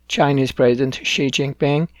Putin, Chinese President Xi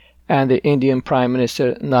Jinping, and the Indian Prime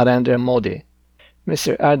Minister Narendra Modi.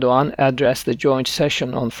 Mr. Erdogan addressed the joint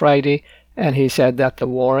session on Friday, and he said that the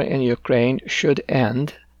war in Ukraine should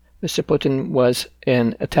end. Mr. Putin was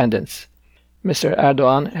in attendance. Mr.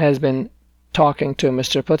 Erdogan has been talking to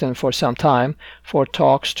Mr. Putin for some time for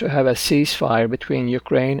talks to have a ceasefire between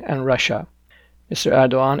Ukraine and Russia. Mr.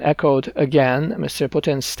 Erdogan echoed again Mr.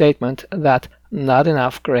 Putin's statement that not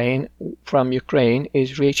enough grain from Ukraine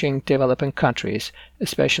is reaching developing countries,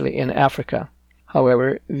 especially in Africa.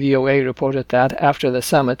 However, VOA reported that after the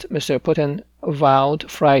summit, Mr. Putin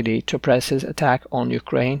vowed Friday to press his attack on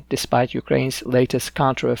Ukraine despite Ukraine's latest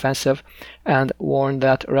counteroffensive, and warned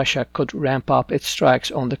that Russia could ramp up its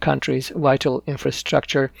strikes on the country's vital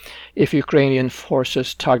infrastructure if Ukrainian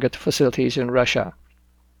forces target facilities in Russia.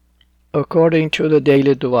 According to the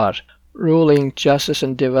Daily Duvar, ruling Justice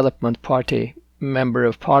and Development Party Member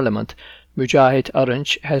of Parliament Mücahit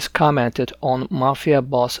Arınç has commented on mafia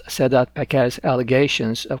boss Sedat Peker's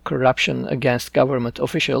allegations of corruption against government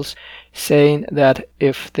officials, saying that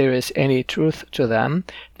if there is any truth to them,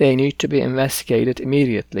 they need to be investigated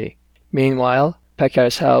immediately. Meanwhile,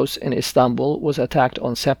 Peker's house in Istanbul was attacked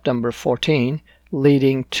on September 14,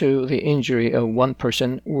 leading to the injury of one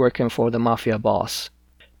person working for the mafia boss.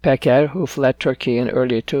 Peker, who fled Turkey in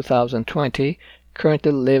early 2020,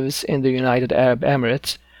 currently lives in the United Arab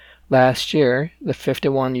Emirates. Last year, the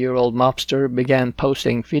 51-year-old mobster began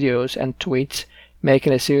posting videos and tweets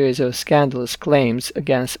making a series of scandalous claims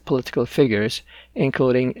against political figures,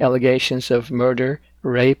 including allegations of murder,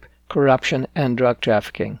 rape, corruption, and drug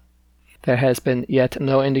trafficking. There has been yet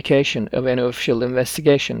no indication of any official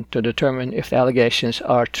investigation to determine if the allegations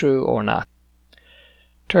are true or not.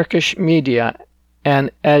 Turkish media and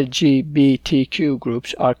LGBTQ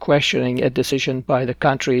groups are questioning a decision by the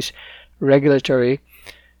country's regulatory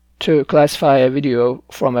to classify a video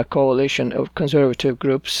from a coalition of conservative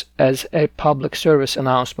groups as a public service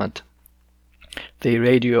announcement. The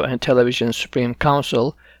Radio and Television Supreme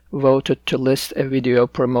Council voted to list a video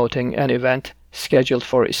promoting an event scheduled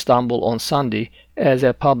for Istanbul on Sunday as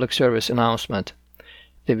a public service announcement.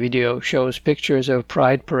 The video shows pictures of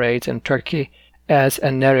pride parades in Turkey as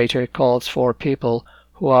a narrator calls for people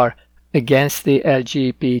who are against the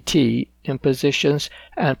LGBT impositions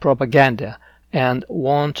and propaganda and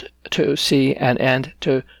want to see an end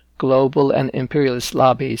to global and imperialist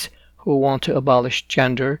lobbies who want to abolish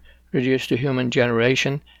gender, reduce the human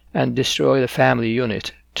generation, and destroy the family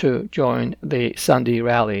unit to join the Sunday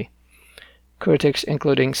rally. Critics,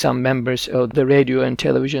 including some members of the Radio and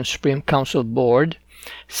Television Supreme Council Board,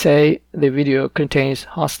 say the video contains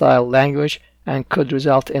hostile language and could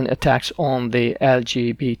result in attacks on the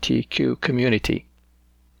LGBTQ community.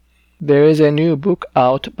 There is a new book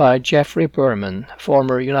out by Jeffrey Berman,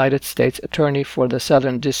 former United States Attorney for the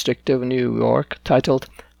Southern District of New York, titled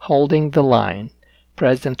Holding the Line.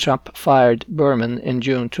 President Trump fired Berman in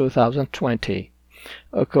June 2020.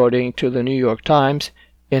 According to the New York Times,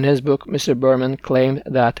 in his book, Mr. Berman claimed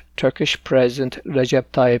that Turkish President Recep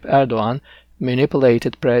Tayyip Erdogan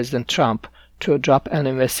manipulated President Trump to drop an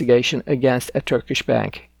investigation against a Turkish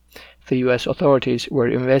bank. The U.S. authorities were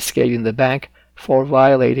investigating the bank for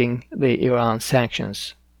violating the Iran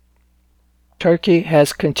sanctions. Turkey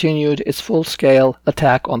has continued its full-scale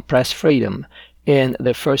attack on press freedom in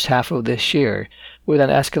the first half of this year, with an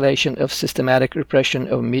escalation of systematic repression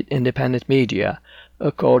of independent media,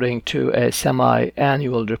 according to a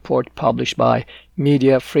semi-annual report published by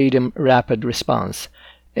Media Freedom Rapid Response,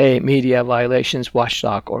 a media violations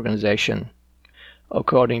watchdog organization.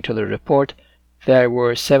 According to the report, there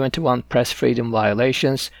were 71 press freedom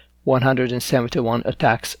violations, 171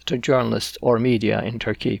 attacks to journalists or media in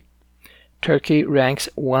Turkey. Turkey ranks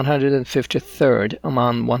 153rd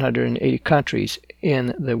among 180 countries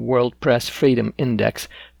in the World Press Freedom Index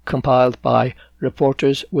compiled by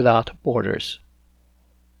Reporters Without Borders.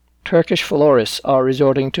 Turkish florists are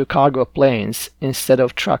resorting to cargo planes instead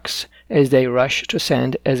of trucks as they rush to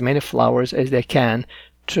send as many flowers as they can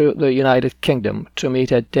to the United Kingdom to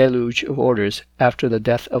meet a deluge of orders after the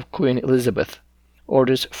death of Queen Elizabeth.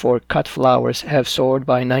 Orders for cut flowers have soared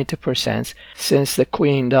by 90% since the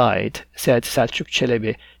Queen died, said Selçuk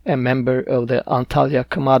Çelebi, a member of the Antalya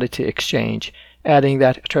Commodity Exchange, adding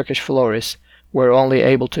that Turkish florists were only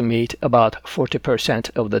able to meet about 40%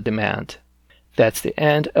 of the demand. That's the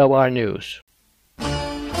end of our news.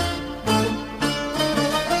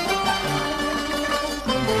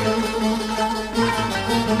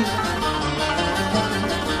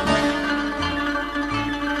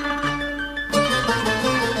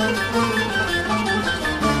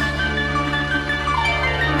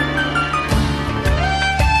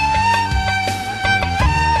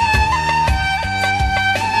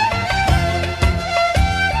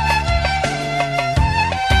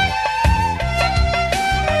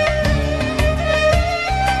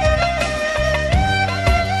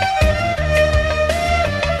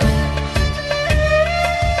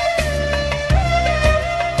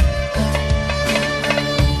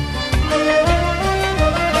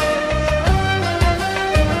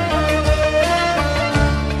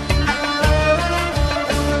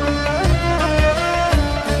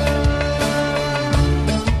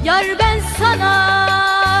 Yar ben sana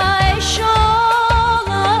eş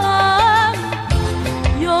olam,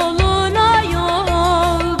 yoluna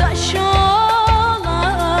yoldaş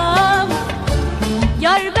olam.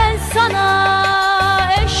 Yar ben sana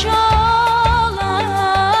eş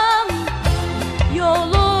olam,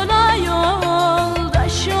 yoluna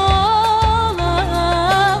yoldaş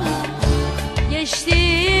olam.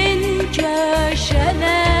 Geçtiğin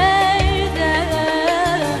köşelerde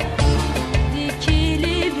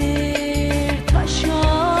dikili bir taş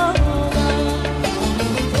olam.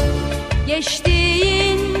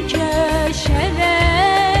 Geçtiğin köşelerde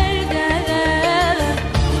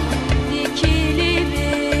dikili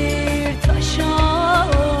bir taş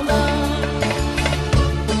olam.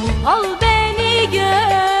 Al beni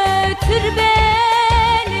götür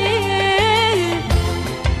beni,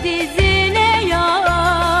 dizine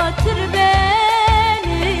yatır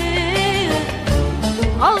beni.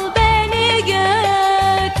 Al beni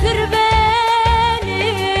götür beni,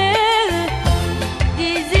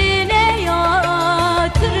 dizine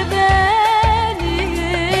yatır beni.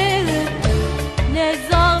 Ne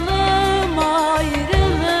zalim ayrılıktır,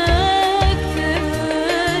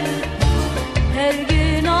 her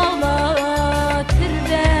gün ağlatır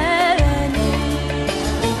beni.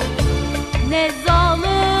 Ne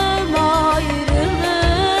zalim ayrılıktır,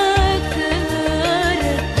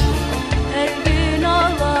 her gün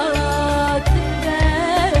ağlatır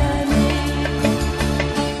beni.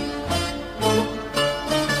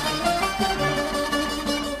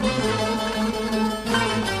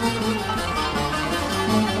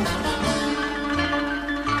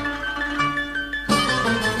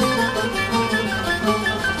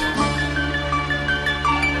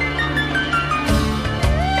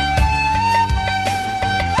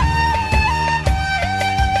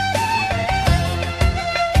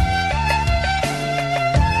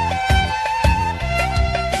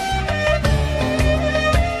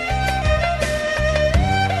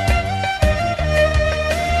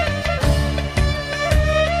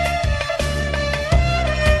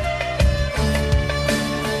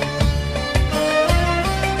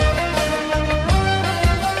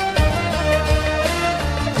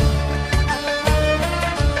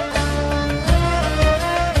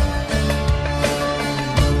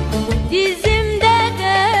 Dizimde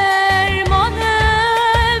dermanımsın,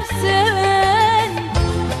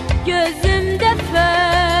 gözümde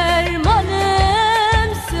fermanımsın.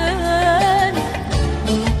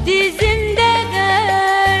 Dizimde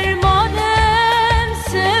dermanımsın,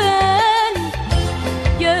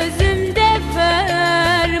 gözümde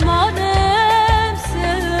fermanımsın.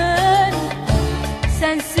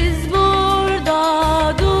 Sensiz burada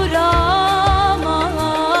duramam,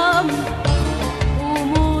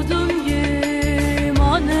 umudum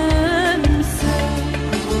gümanımsın.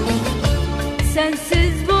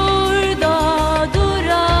 Sensiz burada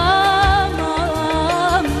duramam,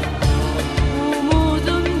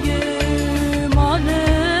 umudum gümanımsın.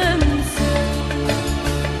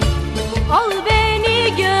 Al beni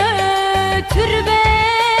götür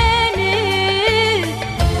beni,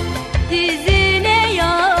 dizine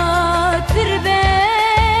yatır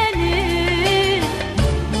beni.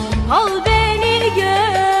 Al beni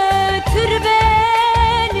götür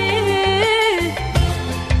beni,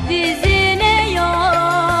 dizine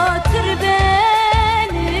yatır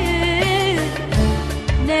beni.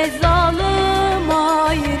 Ne zalim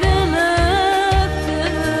ayrılıktır,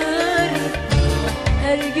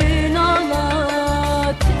 her gün ağlar.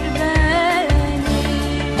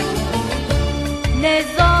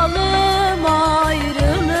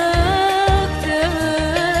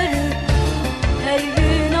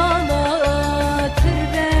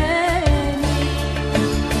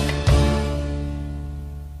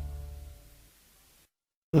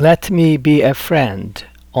 Let Me Be a Friend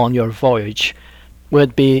on Your Voyage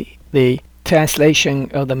would be the translation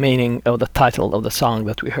of the meaning of the title of the song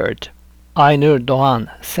that we heard. Aynur Doğan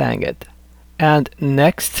sang it. And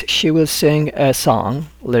next she will sing a song,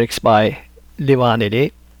 lyrics by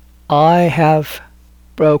Livaneli. I have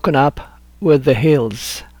broken up with the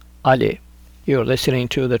hills, Ali. You're listening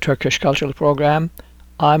to the Turkish Cultural Program.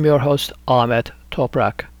 I'm your host Ahmet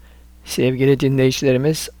Toprak. Sevgili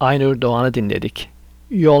dinleyicilerimiz, Aynur Doğan'ı dinledik.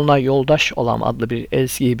 Yoluna Yoldaş Olam adlı bir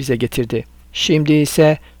ezgiyi bize getirdi. Şimdi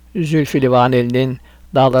ise Zülfü Livaneli'nin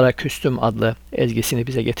Dağlara Küstüm adlı ezgisini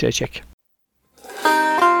bize getirecek.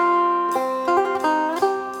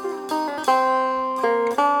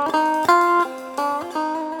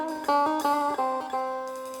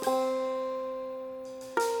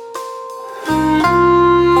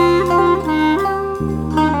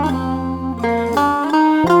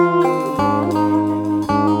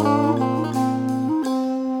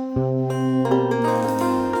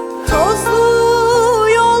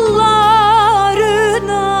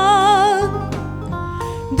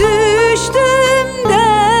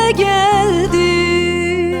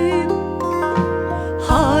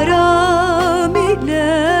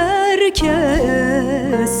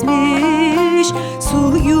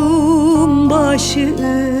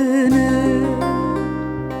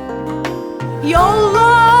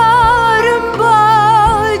 Yollarım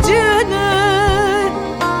bacını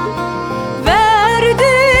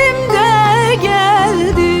verdim de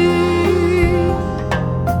geldim.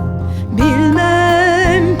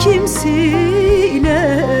 Bilmem kim silecek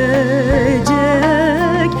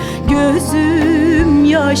gözüm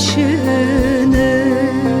yaşını.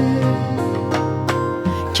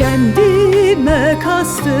 Kendime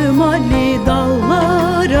kastım Ali,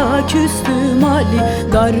 dağlara küstüm Ali,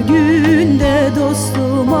 dar günde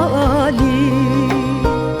dostum Ali.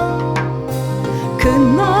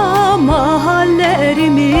 Kınama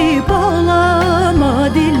hallerimi, bağlama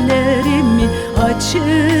dillerimi,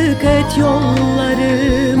 açık et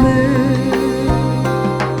yollarımı.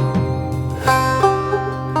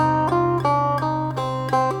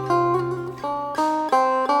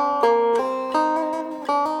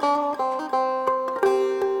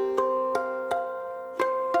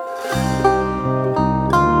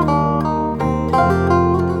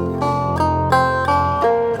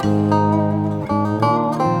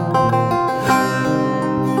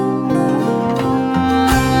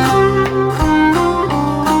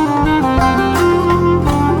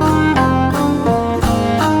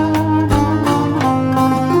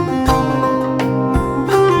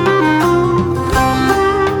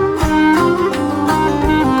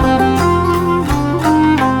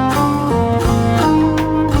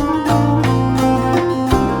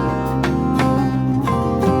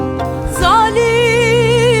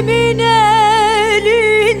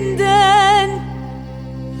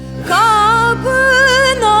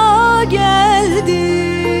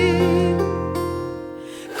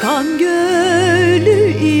 Kan gölü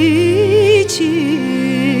içinde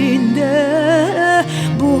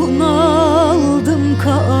bunaldım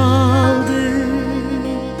kaldım.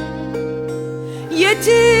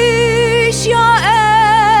 Yetiş ya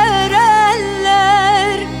erenler,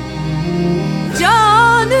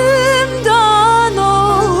 canımdan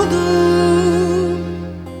oldu.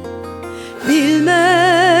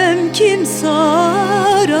 Bilmem kim saracak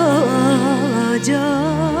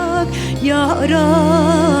yaralarımı.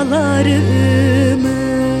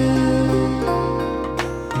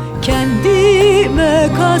 Kendime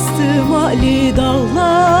kastım Ali,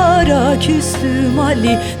 dağlara küstüm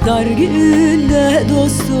Ali, dar günde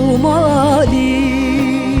dostum Ali.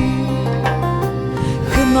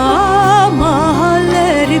 Kınama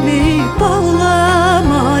hallerimi,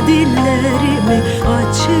 bağlama dillerimi,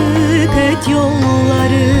 açık et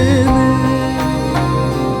yollarımı.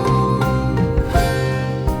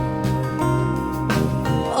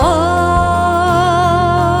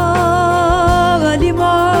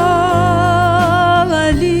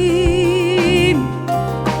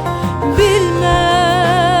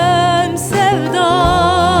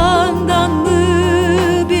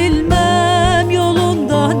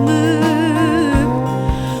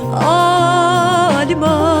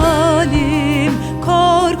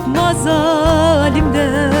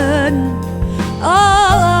 Zalimden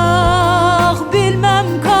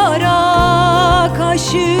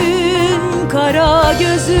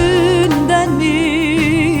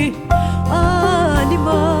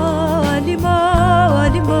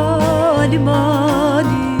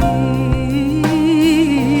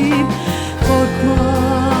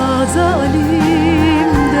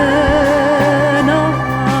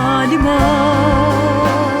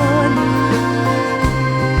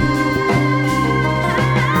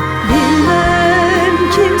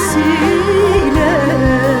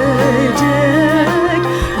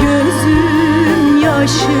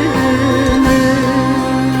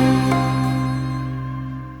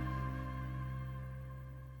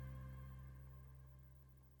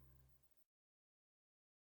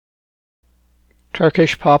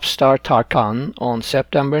Turkish pop star Tarkan on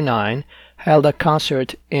September 9 held a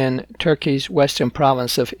concert in Turkey's western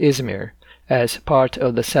province of Izmir as part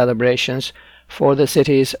of the celebrations for the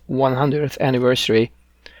city's 100th anniversary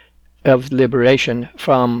of liberation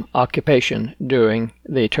from occupation during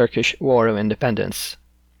the Turkish War of Independence.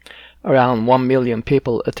 Around 1 million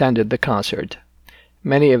people attended the concert.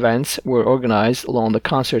 Many events were organized along the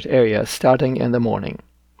concert area starting in the morning.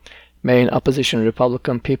 Main opposition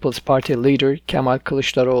Republican People's Party leader Kemal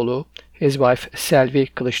Kılıçdaroğlu, his wife Selvi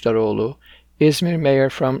Kılıçdaroğlu, Izmir mayor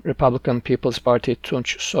from Republican People's Party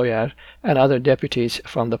Tunç Soyer, and other deputies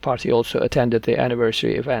from the party also attended the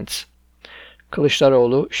anniversary events.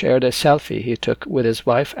 Kılıçdaroğlu shared a selfie he took with his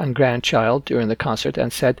wife and grandchild during the concert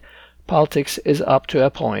and said, "Politics is up to a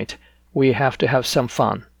point. We have to have some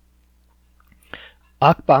fun."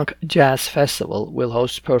 Akbank Jazz Festival will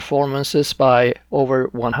host performances by over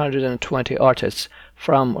 120 artists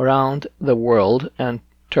from around the world and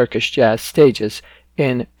Turkish jazz stages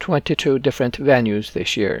in 22 different venues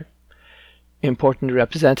this year. Important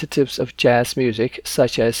representatives of jazz music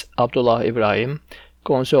such as Abdullah Ibrahim,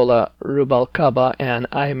 Gonzalo Rubalcaba and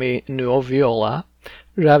Amy Nuoviola,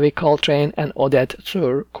 Ravi Coltrane and Odette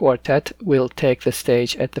Tur Quartet will take the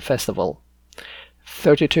stage at the festival.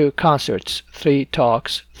 32 concerts, 3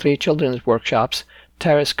 talks, 3 children's workshops,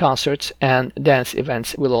 terrace concerts, and dance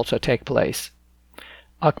events will also take place.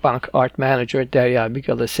 Akbank art manager Derya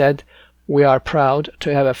Bigalı said, "We are proud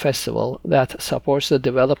to have a festival that supports the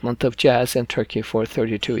development of jazz in Turkey for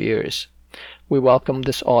 32 years. We welcome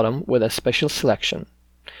this autumn with a special selection."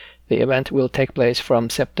 The event will take place from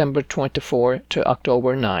September 24 to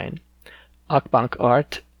October 9. Akbank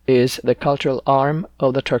Art is the cultural arm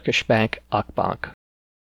of the Turkish bank Akbank.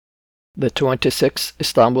 The 26th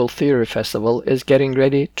Istanbul Theatre Festival is getting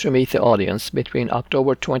ready to meet the audience between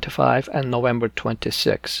October 25 and November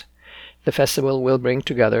 26. The festival will bring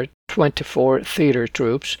together 24 theatre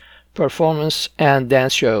troupes, performance and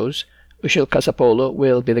dance shows. Işıl Kasapoğlu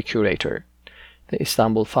will be the curator. The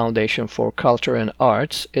Istanbul Foundation for Culture and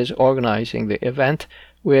Arts is organizing the event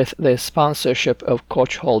with the sponsorship of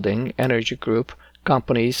Koç Holding Energy Group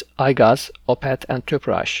companies Aygaz, Opet and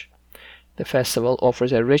Tüpraş. The festival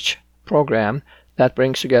offers a rich program that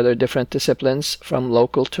brings together different disciplines from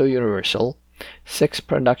local to universal. 6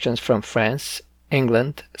 productions from France,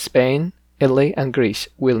 England, Spain, Italy and Greece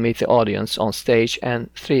will meet the audience on stage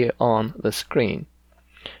and 3 on the screen.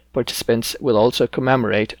 Participants will also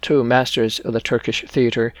commemorate 2 masters of the Turkish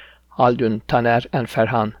theatre, Haldun Taner and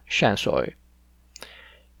Ferhan Şensoy.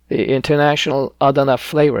 The International Adana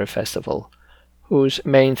Flavor Festival, whose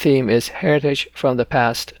main theme is Heritage from the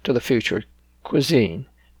Past to the Future Cuisine,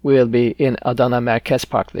 will be in Adana Merkez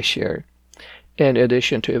Park this year. In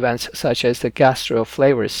addition to events such as the Gastro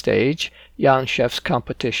Flavor Stage, Young Chefs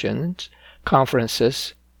competitions,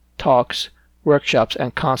 conferences, talks, workshops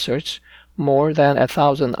and concerts, more than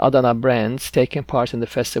 1,000 Adana brands taking part in the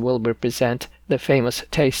festival will present the famous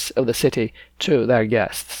tastes of the city to their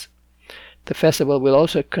guests. The festival will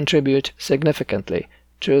also contribute significantly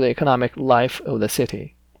to the economic life of the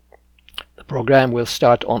city. The program will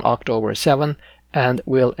start on October 7 and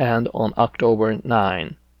will end on October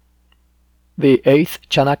 9. The 8th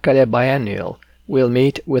Çanakkale Biennial will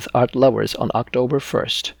meet with art lovers on October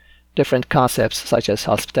 1st. Different concepts such as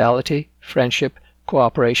hospitality, friendship,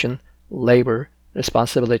 cooperation, labor,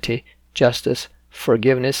 responsibility, justice,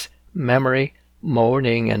 forgiveness, memory,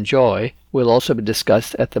 mourning, and joy will also be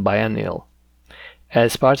discussed at the biennial.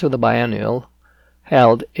 As part of the biennial,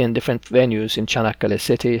 held in different venues in Çanakkale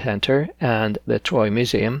City Center and the Troy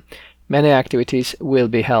Museum, many activities will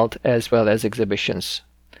be held as well as exhibitions.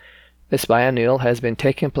 This biennial has been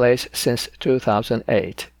taking place since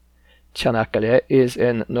 2008. Çanakkale is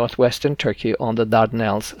in northwestern Turkey on the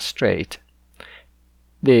Dardanelles Strait.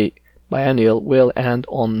 The biennial will end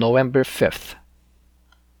on November 5th.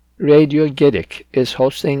 Radio Gedik is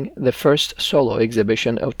hosting the first solo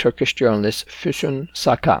exhibition of Turkish journalist Füsun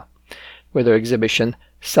Saka. With her exhibition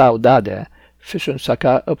Saudade, Füsun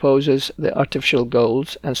Saka opposes the artificial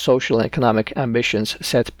goals and social and economic ambitions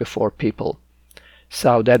set before people.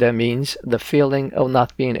 Saudade means the feeling of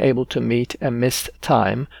not being able to meet a missed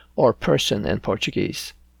time or person in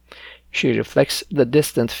Portuguese. She reflects the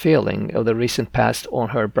distant feeling of the recent past on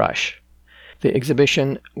her brush. The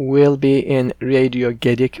exhibition will be in Radio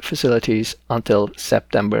Gedik facilities until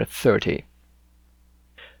September 30.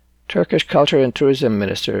 Turkish Culture and Tourism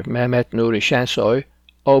Minister Mehmet Nuri Şensoy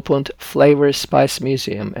opened Flavor Spice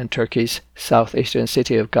Museum in Turkey's southeastern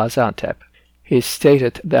city of Gaziantep. He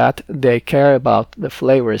stated that they care about the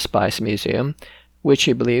Flavor Spice Museum, which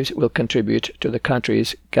he believes will contribute to the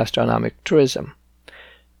country's gastronomic tourism.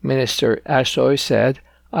 Minister Ersoy said,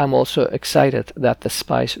 "I'm also excited that the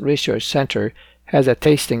Spice Research Center has a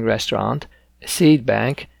tasting restaurant, a seed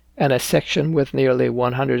bank, and a section with nearly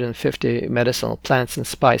 150 medicinal plants and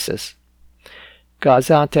spices."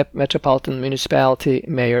 Gaziantep Metropolitan Municipality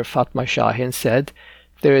Mayor Fatma Şahin said,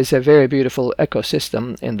 "There is a very beautiful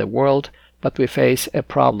ecosystem in the world, but we face a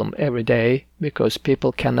problem every day because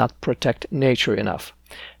people cannot protect nature enough.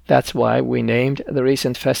 That's why we named the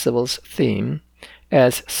recent festival's theme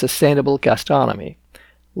as Sustainable Gastronomy."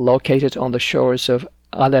 Located on the shores of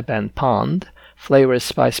Aleben Pond, Flavor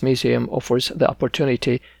Spice Museum offers the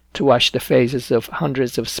opportunity to watch the phases of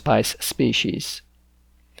hundreds of spice species.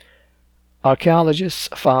 Archaeologists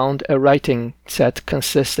found a writing set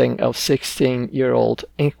consisting of 16-year-old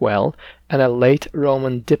inkwell and a late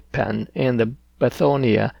Roman dip pen in the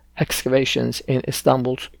Bathonia excavations in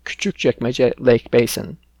Istanbul's Küçükçekmece Lake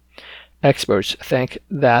Basin. Experts think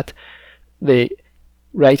that the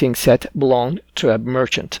writing set belonged to a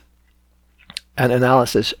merchant. An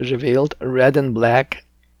analysis revealed red and black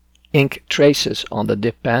ink traces on the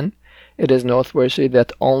dip pen. It is noteworthy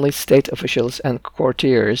that only state officials and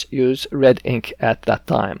courtiers used red ink at that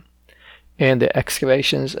time. In the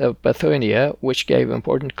excavations of Bathonia, which gave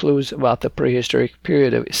important clues about the prehistoric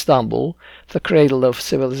period of Istanbul, the cradle of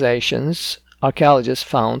civilizations, archaeologists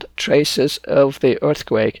found traces of the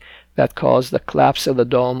earthquake that caused the collapse of the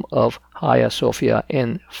dome of Hagia Sophia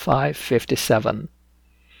in 557.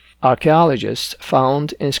 Archaeologists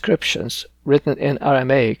found inscriptions written in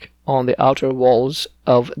Aramaic on the outer walls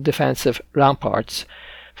of defensive ramparts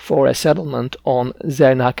for a settlement on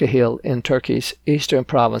Zernake Hill in Turkey's eastern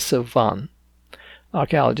province of Van.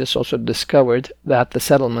 Archaeologists also discovered that the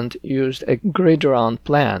settlement used a grid-drawn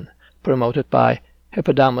plan promoted by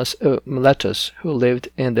Hippodamus of Miletus, who lived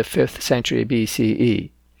in the 5th century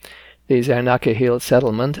BCE. The Zernake Hill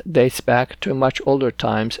settlement dates back to much older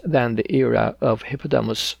times than the era of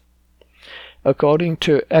Hippodamus. According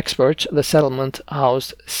to experts, the settlement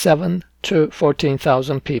housed 7,000 to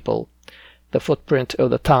 14,000 people. The footprint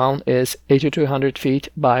of the town is 8,200 feet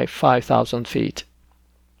by 5,000 feet.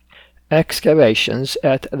 Excavations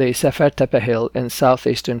at the Sefertepe Hill in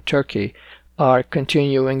southeastern Turkey are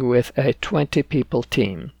continuing with a 20-people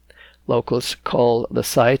team. Locals call the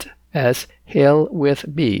site as Hill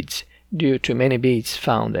with Beads due to many beads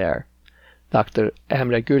found there. Dr.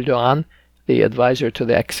 Emre Güldoğan, the advisor to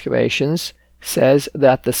the excavations, says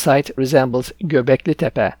that the site resembles Göbekli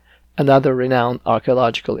Tepe, another renowned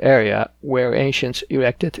archaeological area where ancients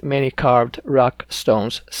erected many carved rock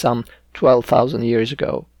stones some 12,000 years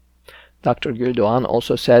ago. Dr. Güldoğan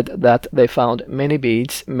also said that they found many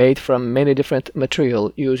beads made from many different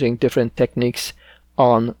material using different techniques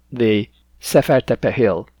on the Sefertepe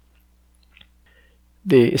Hill.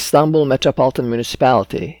 The Istanbul Metropolitan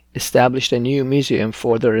Municipality established a new museum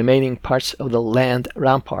for the remaining parts of the land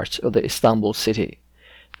ramparts of the Istanbul city.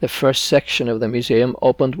 The first section of the museum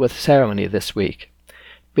opened with ceremony this week.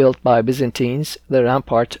 Built by Byzantines, the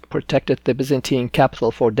rampart protected the Byzantine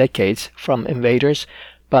capital for decades from invaders,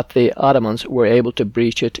 but the Ottomans were able to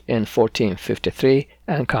breach it in 1453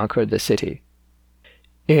 and conquer the city.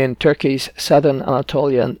 In Turkey's southern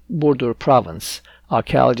Anatolian Burdur province,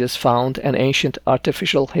 archaeologists found an ancient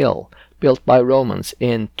artificial hill built by Romans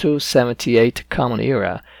in 278 Common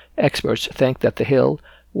Era. Experts think that the hill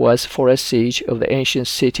was for a siege of the ancient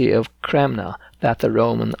city of Cremna that the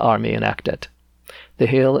Roman army enacted. The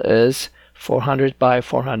hill is 400 by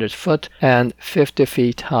 400 foot and 50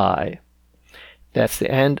 feet high. That's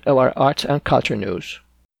the end of our arts and culture news.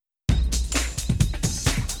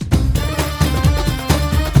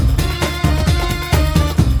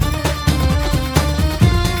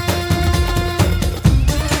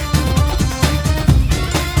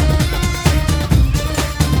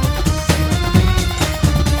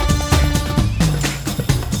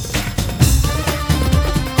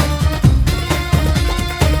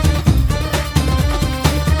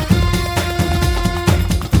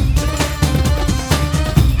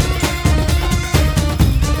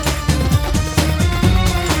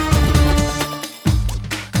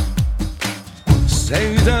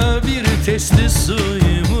 Sevda bir testi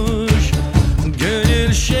suymuş,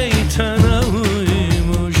 gönül şeytana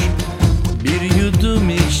uymuş. Bir yudum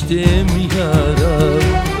içtim yarab,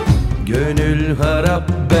 gönül harap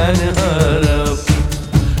ben harap.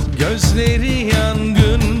 Gözleri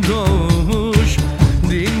yangın doğmuş,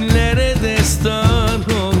 dillere destan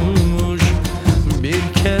olmuş.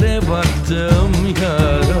 Bir kere baktım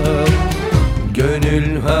yarab,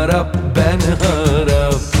 gönül harap ben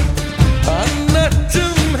harap.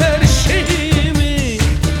 Anlattım her şeyimi,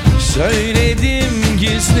 söyledim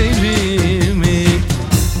gizlerimi.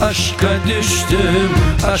 Aşka düştüm düştüm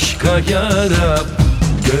aşka yarab.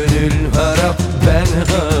 Gönül harap ben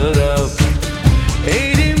harap.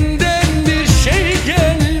 Elimden bir şey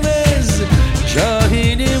gelmez,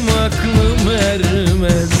 cahilim aklım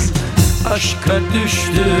ermez. Aşka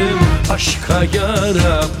düştüm aşka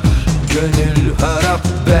yarab. Gönül harap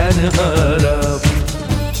ben harap.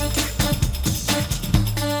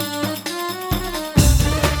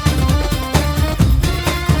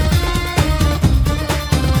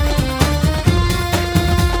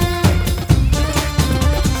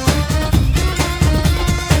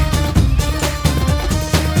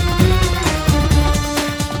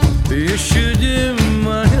 Üşüdüm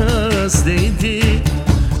ayaz değdi,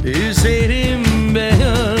 üzerim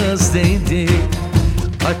beyaz değdi.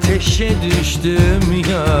 Ateşe düştüm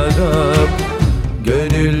yarab.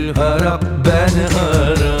 Gönül harap ben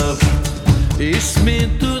harap.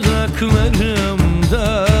 İsmi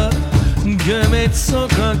dudaklarımda, gömet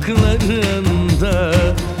sokaklarında.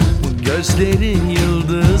 Gözleri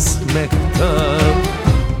yıldız mehtap.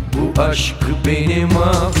 Bu aşk beni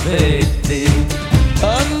mahvetti.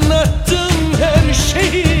 Anlattım her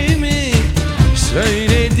şeyimi,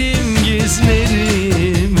 söyledim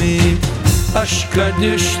gizlerimi. Aşka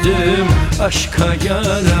düştüm aşka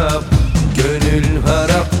yarab. Gönül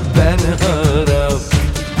harap ben harap.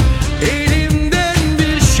 Elimden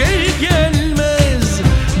bir şey gelmez,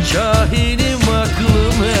 cahilim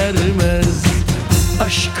aklım ermez.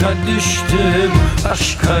 Aşka düştüm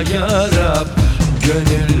aşka yarab.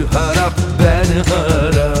 Gönül harap ben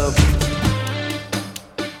harap.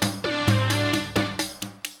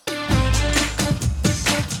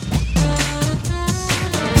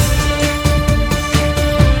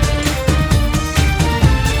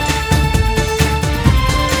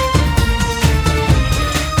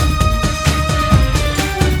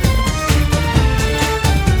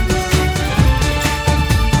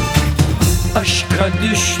 Aşka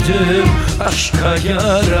düştüm aşka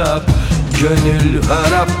yarab. Gönül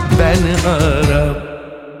harap ben harap.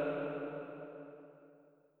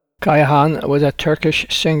 Kayahan was a Turkish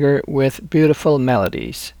singer with beautiful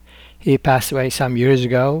melodies. He passed away some years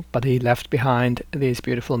ago, but he left behind these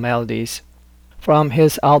beautiful melodies. From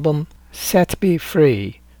his album Set Me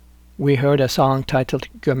Free, we heard a song titled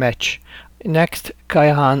Gömeç. Next,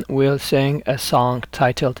 Kayahan will sing a song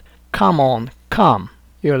titled Come On, Come.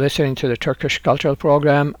 You're listening to the Turkish Cultural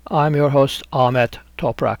Program. I'm your host Ahmet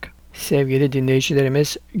Toprak. Sevgili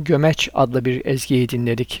dinleyicilerimiz, Gömeç adlı bir ezgiyi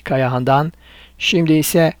dinledik Kayahan'dan. Şimdi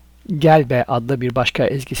ise Gel Be adlı bir başka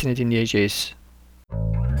ezgisini dinleyeceğiz.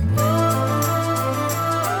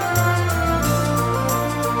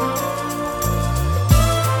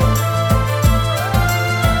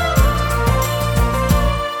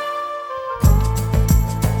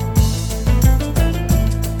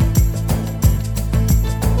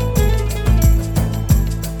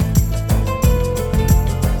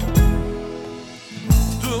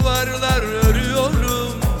 Duvarlar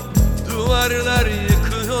örüyorum, duvarlar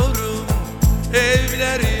yıkıyorum,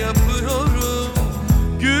 evler yapıyorum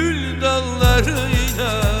gül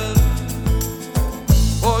dallarıyla.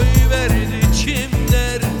 Oy verdi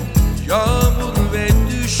çimler, yağmur ve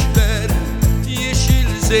düşler,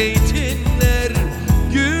 yeşil zeytinler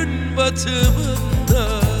gün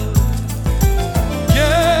batımında.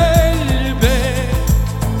 Gel be,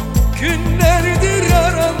 günlerdir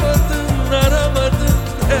aramadın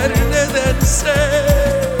her nedense.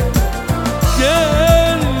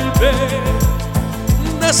 Gel be,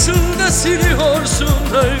 nasıl da siliyorsun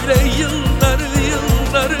öyle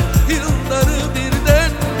yılları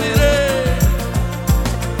birdenbire.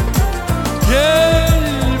 Gel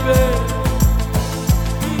be,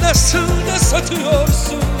 nasıl da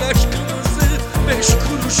satıyorsun aşkımızı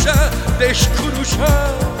beş kuruşa.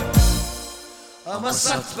 Ama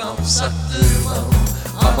satmam sattırmam,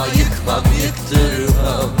 ama yıkmam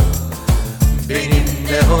yıktırmam. Benim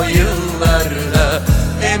de o yıllarda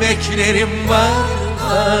emeklerim var.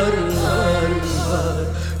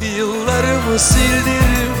 Yıllarımı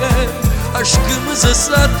sildirmem, aşkımızı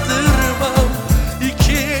sattırmam.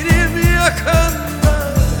 İki elim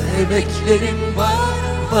yakanda emeklerim var.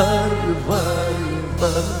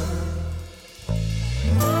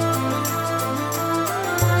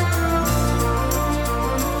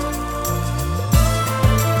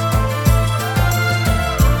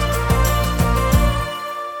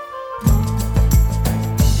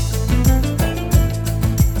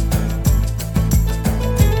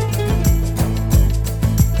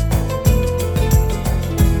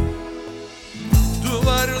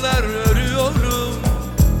 Duvarlar örüyorum,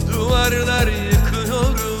 duvarlar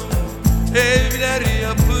yıkıyorum, evler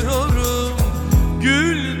yapıyorum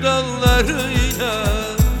gül dallarıyla.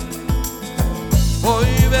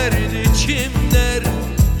 çimler,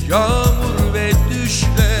 yağmur ve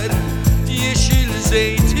düşler, yeşil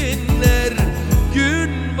zeytinler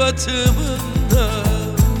gün batımında.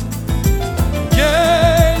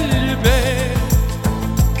 Gel be,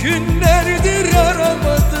 günlerdir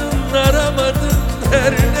aramadın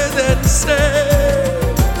her nedense.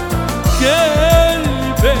 Gel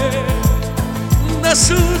be,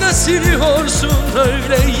 nasıl da siliyorsun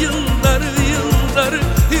öyle yılları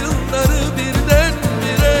birdenbire.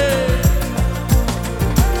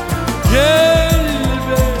 Gel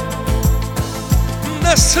be,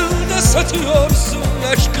 nasıl da satıyorsun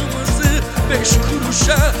aşkımızı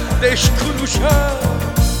 5 kuruşa.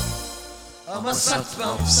 Ama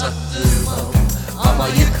satmam, sattırmam, ama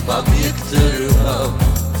yıkmam, yıktırmam.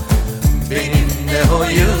 Benim de o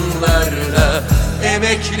yıllarla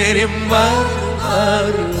emeklerim var.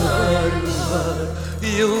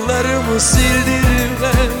 Yıllarımı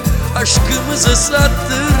sildirmem, aşkımızı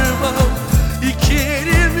sattırmam. İki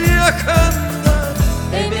elim yakanda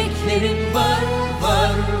emeklerim var.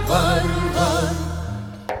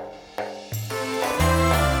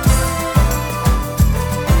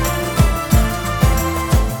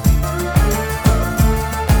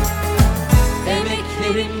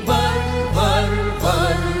 Emeklerim var.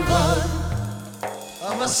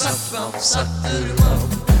 Ama satmam, sattırmam,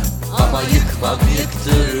 ama yıkmam,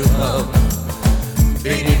 yıktırmam.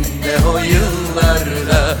 Benim de o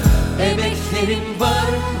yıllarla emeklerim var.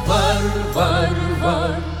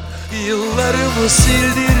 Yıllarımı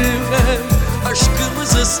sildirmem,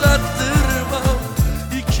 aşkımızı sattırmam.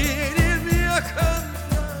 İki elim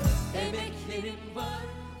yakanda emeklerim var.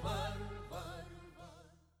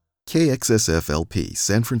 KXSF-LP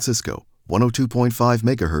San Francisco, 102.5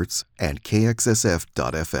 megahertz and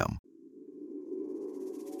KXSF.FM.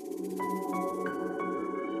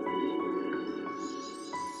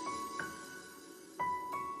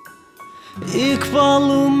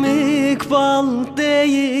 İkbalım ikbal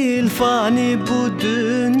değil, fani bu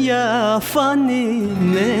dünya fani.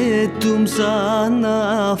 Ne ettim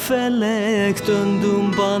sana felek,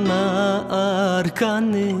 döndüm bana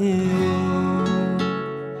arkanı.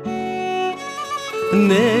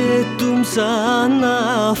 Ne ettim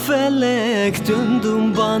sana felek,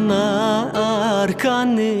 döndüm bana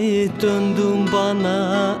arkanı, döndüm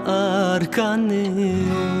bana arkanı.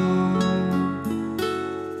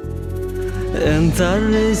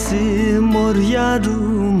 Entaresi mor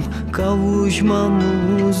yarım,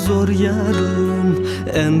 kavuşmamız zor yarım.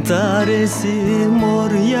 Entaresi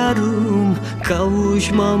mor yarım,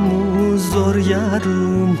 kavuşmamız zor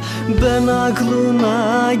yarım. Ben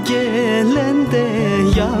aklına gelende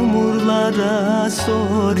yağmurlara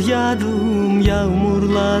sor yarım,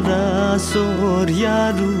 yağmurlara sor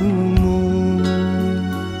yarım.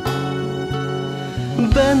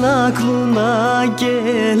 Ben aklına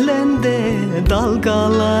gelende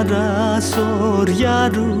dalgalara sor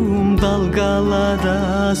yarım,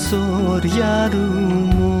 dalgalara sor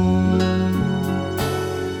yarım.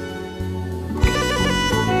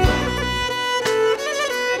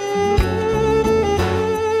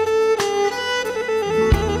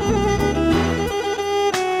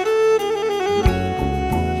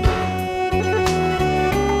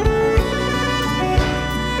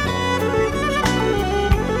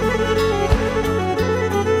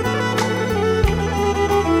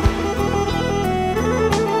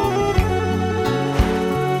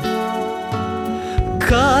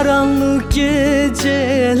 Karanlık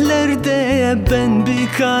gecelerde ben bir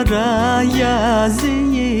kara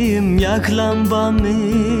yazıyım. Yak lambamı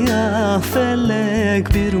ah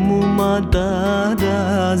felek, bir muma da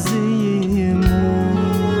razıyım.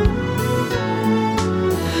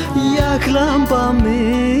 Yak lambamı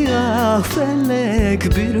ah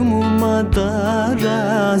felek, bir muma da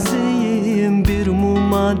razıyım, bir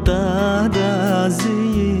muma da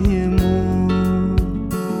razıyım.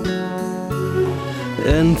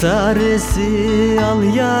 Entaresi al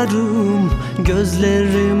yarım,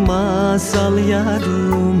 gözlerime sal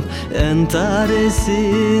yarım.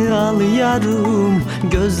 Entaresi al yarım,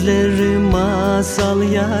 gözlerime sal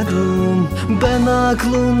yarım. Ben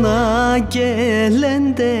aklına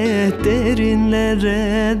gelende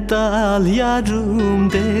derinlere dal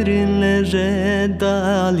yarım, derinlere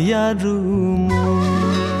dal yarım.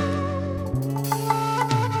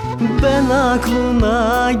 Ben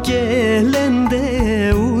aklına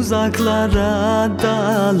gelende uzaklara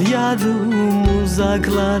dal yarım,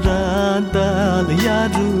 uzaklara dal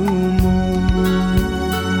yarım.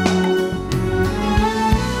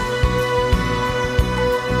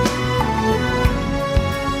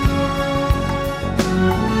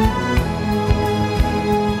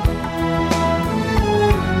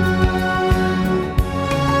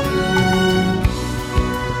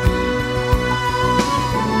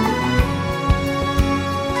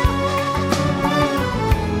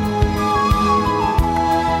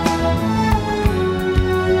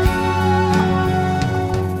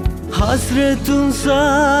 Hasretin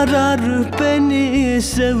sarar beni,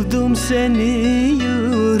 sevdim seni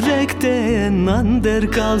yürekten.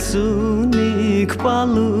 Ander kalsın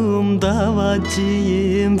ikbalım,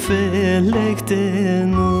 davacıyım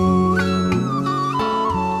felekten.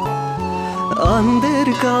 Ander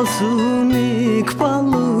kalsın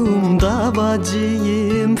ikbalım,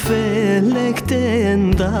 davacıyım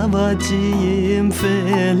felekten, davacıyım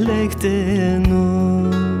felekten.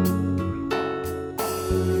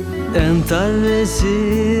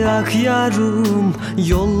 Entaresi ak yarım,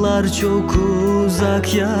 yollar çok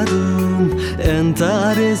uzak yarım.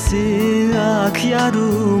 Entaresi ak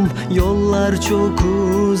yarım, yollar çok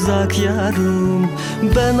uzak yarım.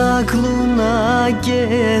 Ben aklına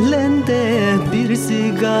gelende bir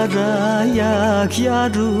sigara yak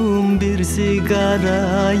yarım, bir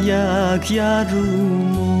sigara yak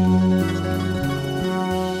yarım.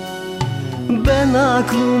 Ben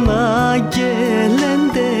aklına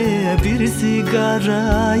gelende bir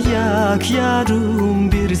sigara yak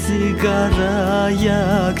yarım, bir sigara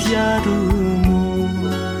yak yarım.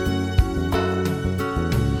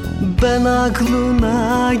 Ben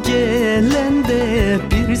aklına gelende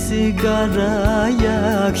bir sigara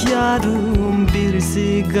yak yarım, bir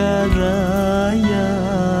sigara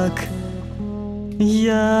yak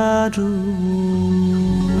yarım.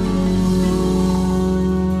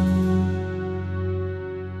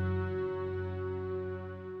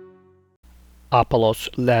 Apollos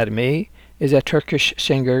Lermi is a Turkish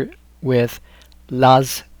singer with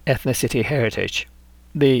Laz ethnicity heritage.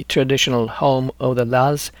 The traditional home of the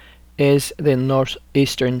Laz is the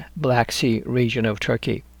northeastern Black Sea region of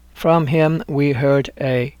Turkey. From him we heard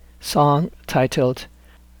a song titled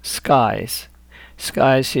Skies.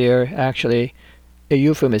 Skies here actually a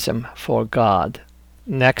euphemism for God.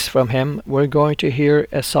 Next from him we're going to hear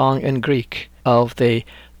a song in Greek of the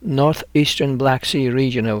northeastern Black Sea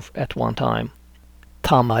region of at one time.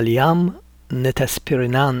 Tamaliam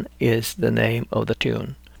Netespirinan is the name of the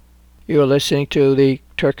tune. You're listening to the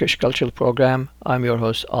Turkish Cultural Program. I'm your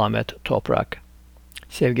host Ahmet Toprak.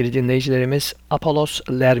 Sevgili dinleyicilerimiz, Apollos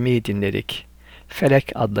Lermi'yi dinledik.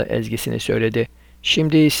 Felek adlı ezgisini söyledi.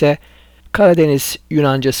 Şimdi ise Karadeniz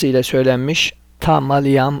Yunancası ile söylenmiş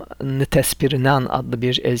Tamaliam Netespirinan adlı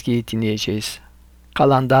bir ezgiyi dinleyeceğiz.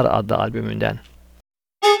 Kalandar adlı albümünden.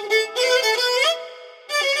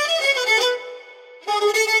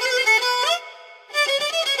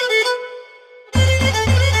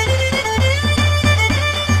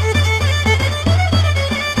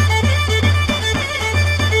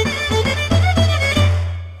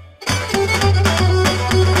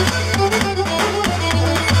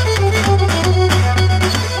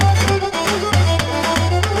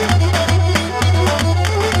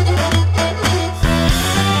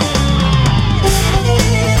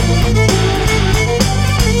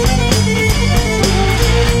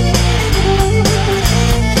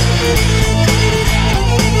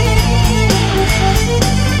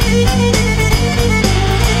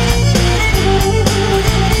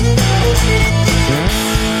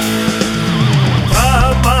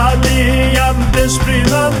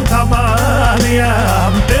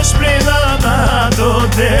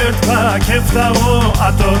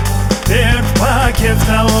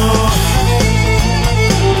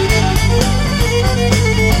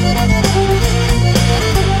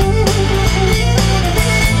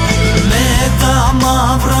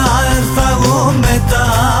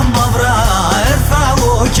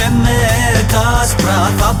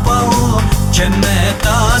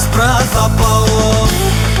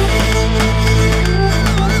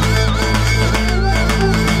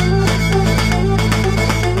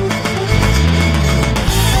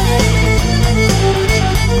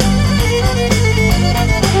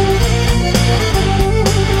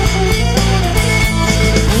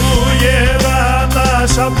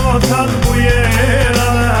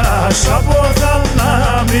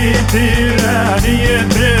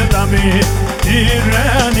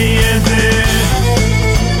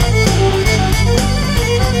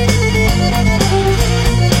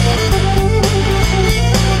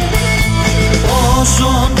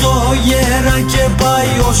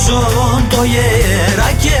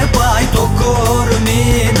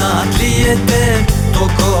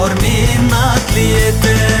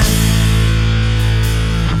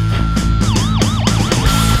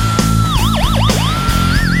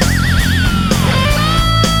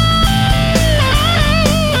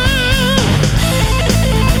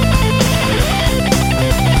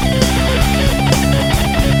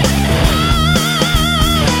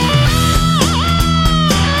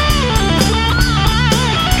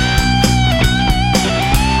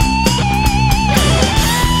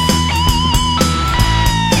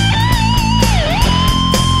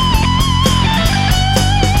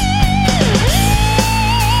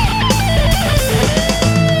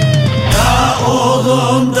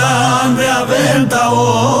 olonda ande aventa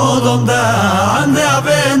olonda ande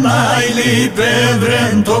avenaili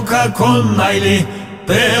bevren toca con naili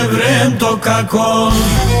bevren toca con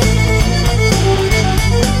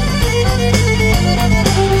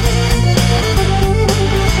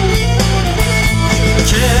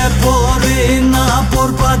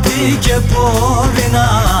che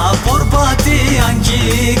porpati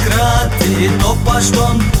anchi grati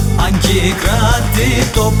topaston anchi grati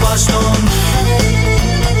topaston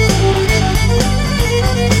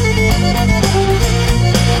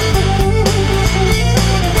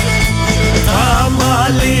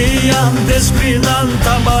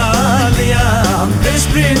Tamaliam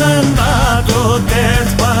desprinan ato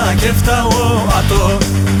tetpa keftao ato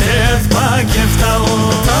tetpa keftao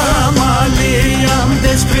Tamaliam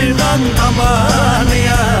desprinan ato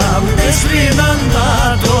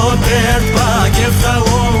tetpa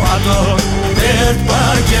keftao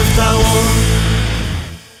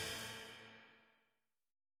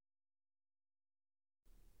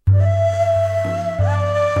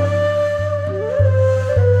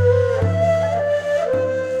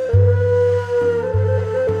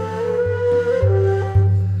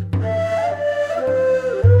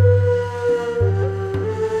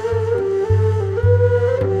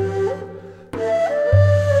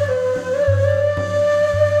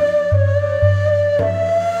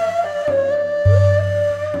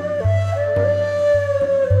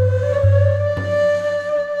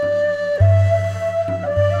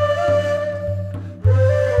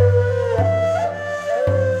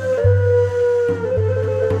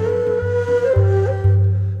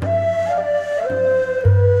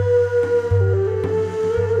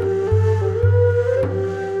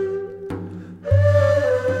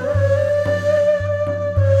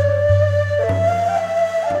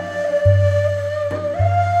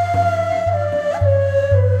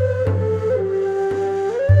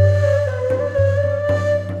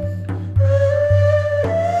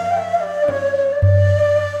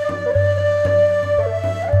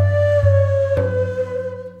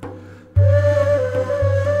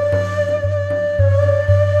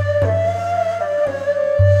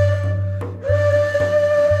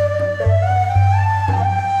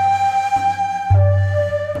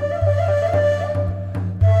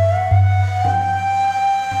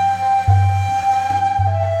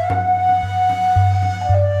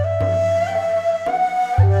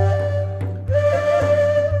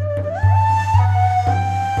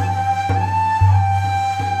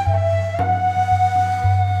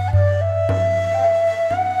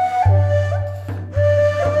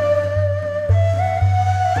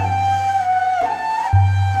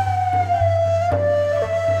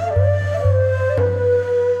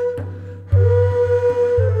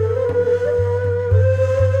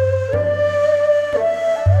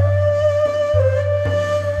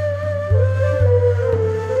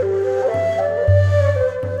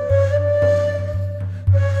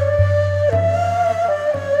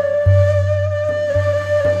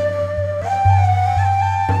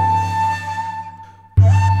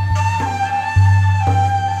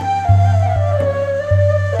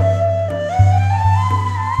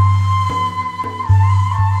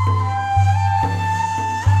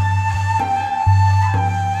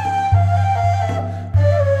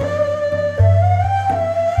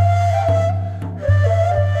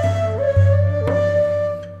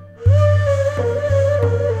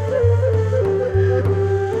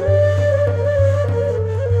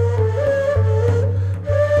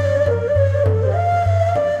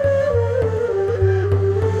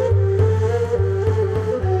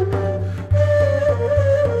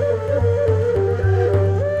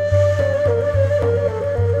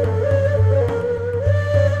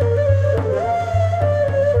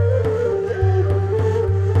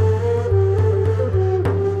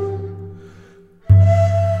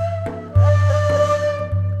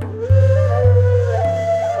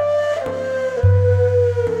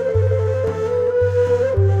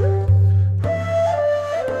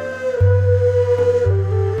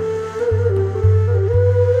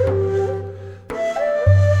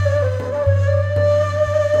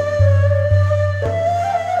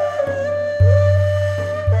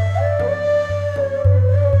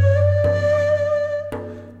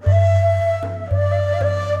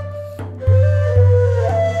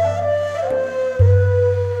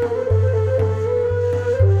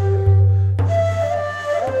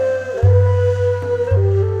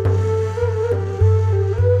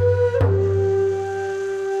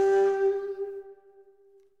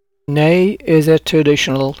Ney is a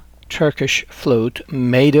traditional Turkish flute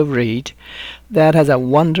made of reed that has a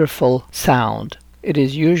wonderful sound. It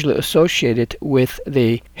is usually associated with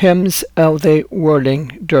the hymns of the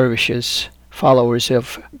whirling dervishes, followers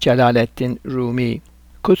of Celaleddin Rumi.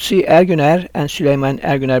 Kutsi Ergüner and Süleyman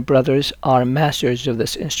Ergüner brothers are masters of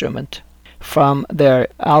this instrument. From their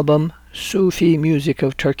album Sufi Music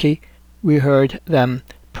of Turkey, we heard them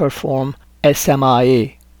perform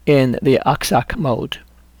Es-Semai in the Aksak mode.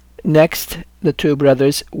 Next, the two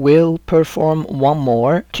brothers will perform one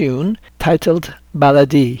more tune titled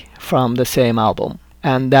Baladi from the same album.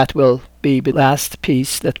 And that will be the last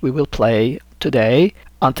piece that we will play today.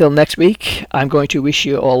 Until next week, I'm going to wish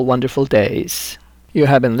you all wonderful days. You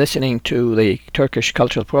have been listening to the Turkish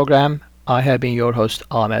Cultural Program. I have been your host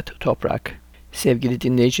Ahmet Toprak. Sevgili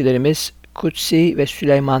dinleyicilerimiz, Kutsi ve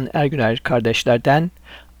Süleyman Ergüner kardeşlerden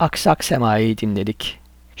Aksak Sema'yı dinledik.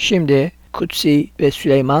 Şimdi Kutsi ve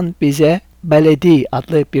Süleyman bize Baledi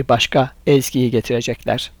adlı bir başka ezgiyi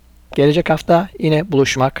getirecekler. Gelecek hafta yine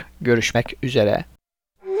buluşmak, görüşmek üzere.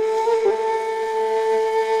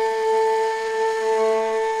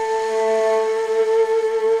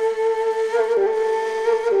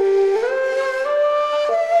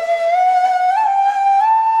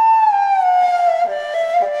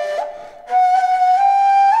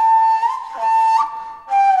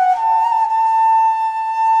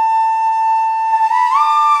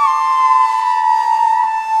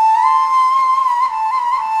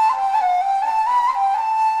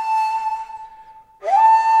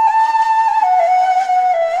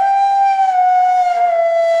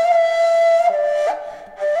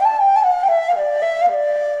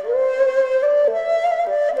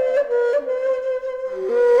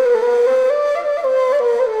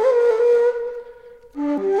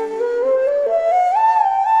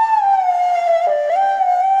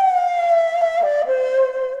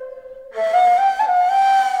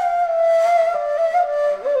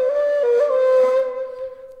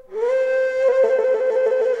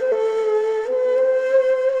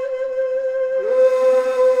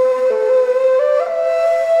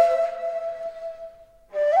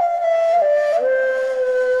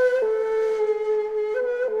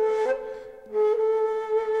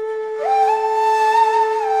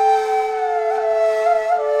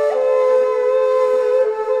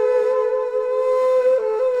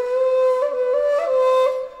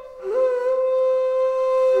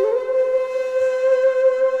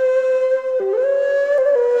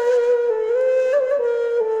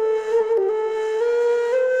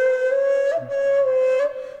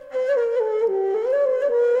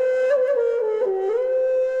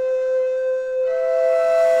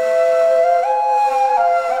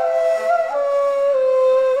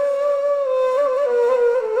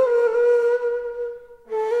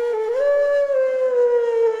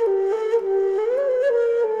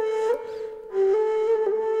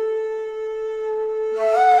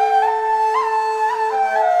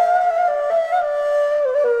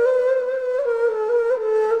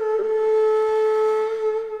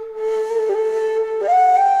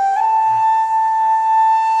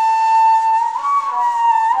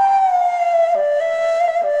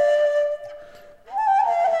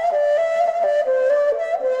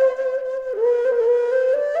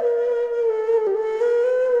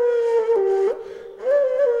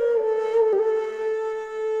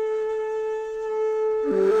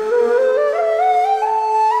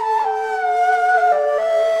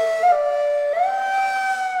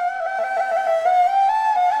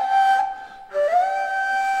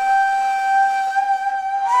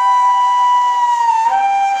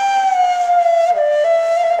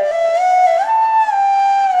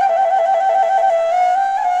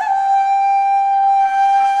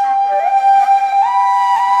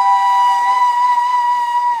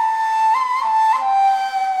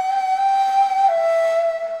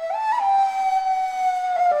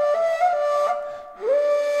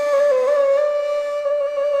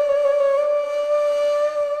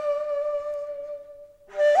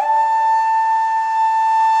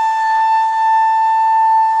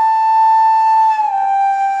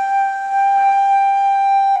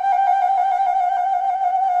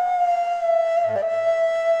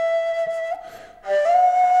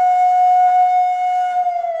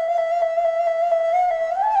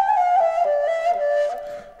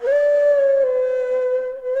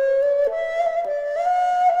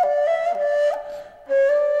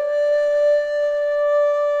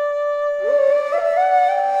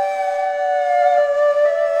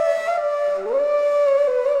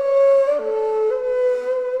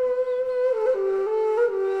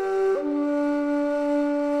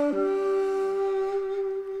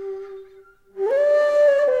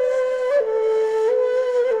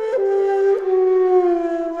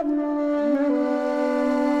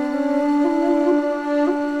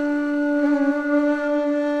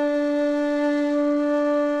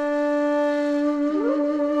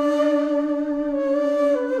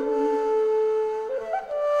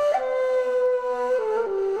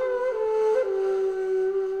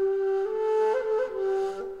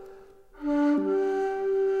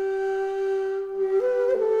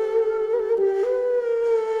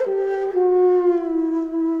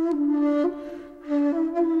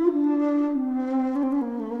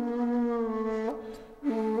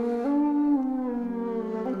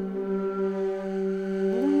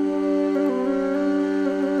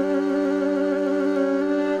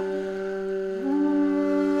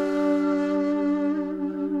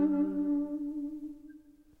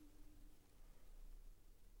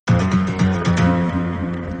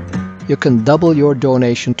 You can double your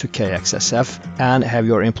donation to KXSF and have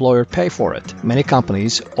your employer pay for it. Many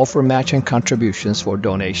companies offer matching contributions for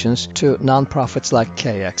donations to nonprofits like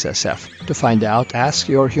KXSF. To find out, ask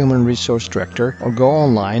your human resource director or go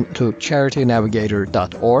online to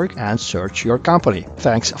charitynavigator.org and search your company.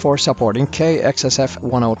 Thanks for supporting KXSF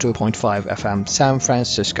 102.5 FM San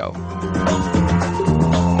Francisco.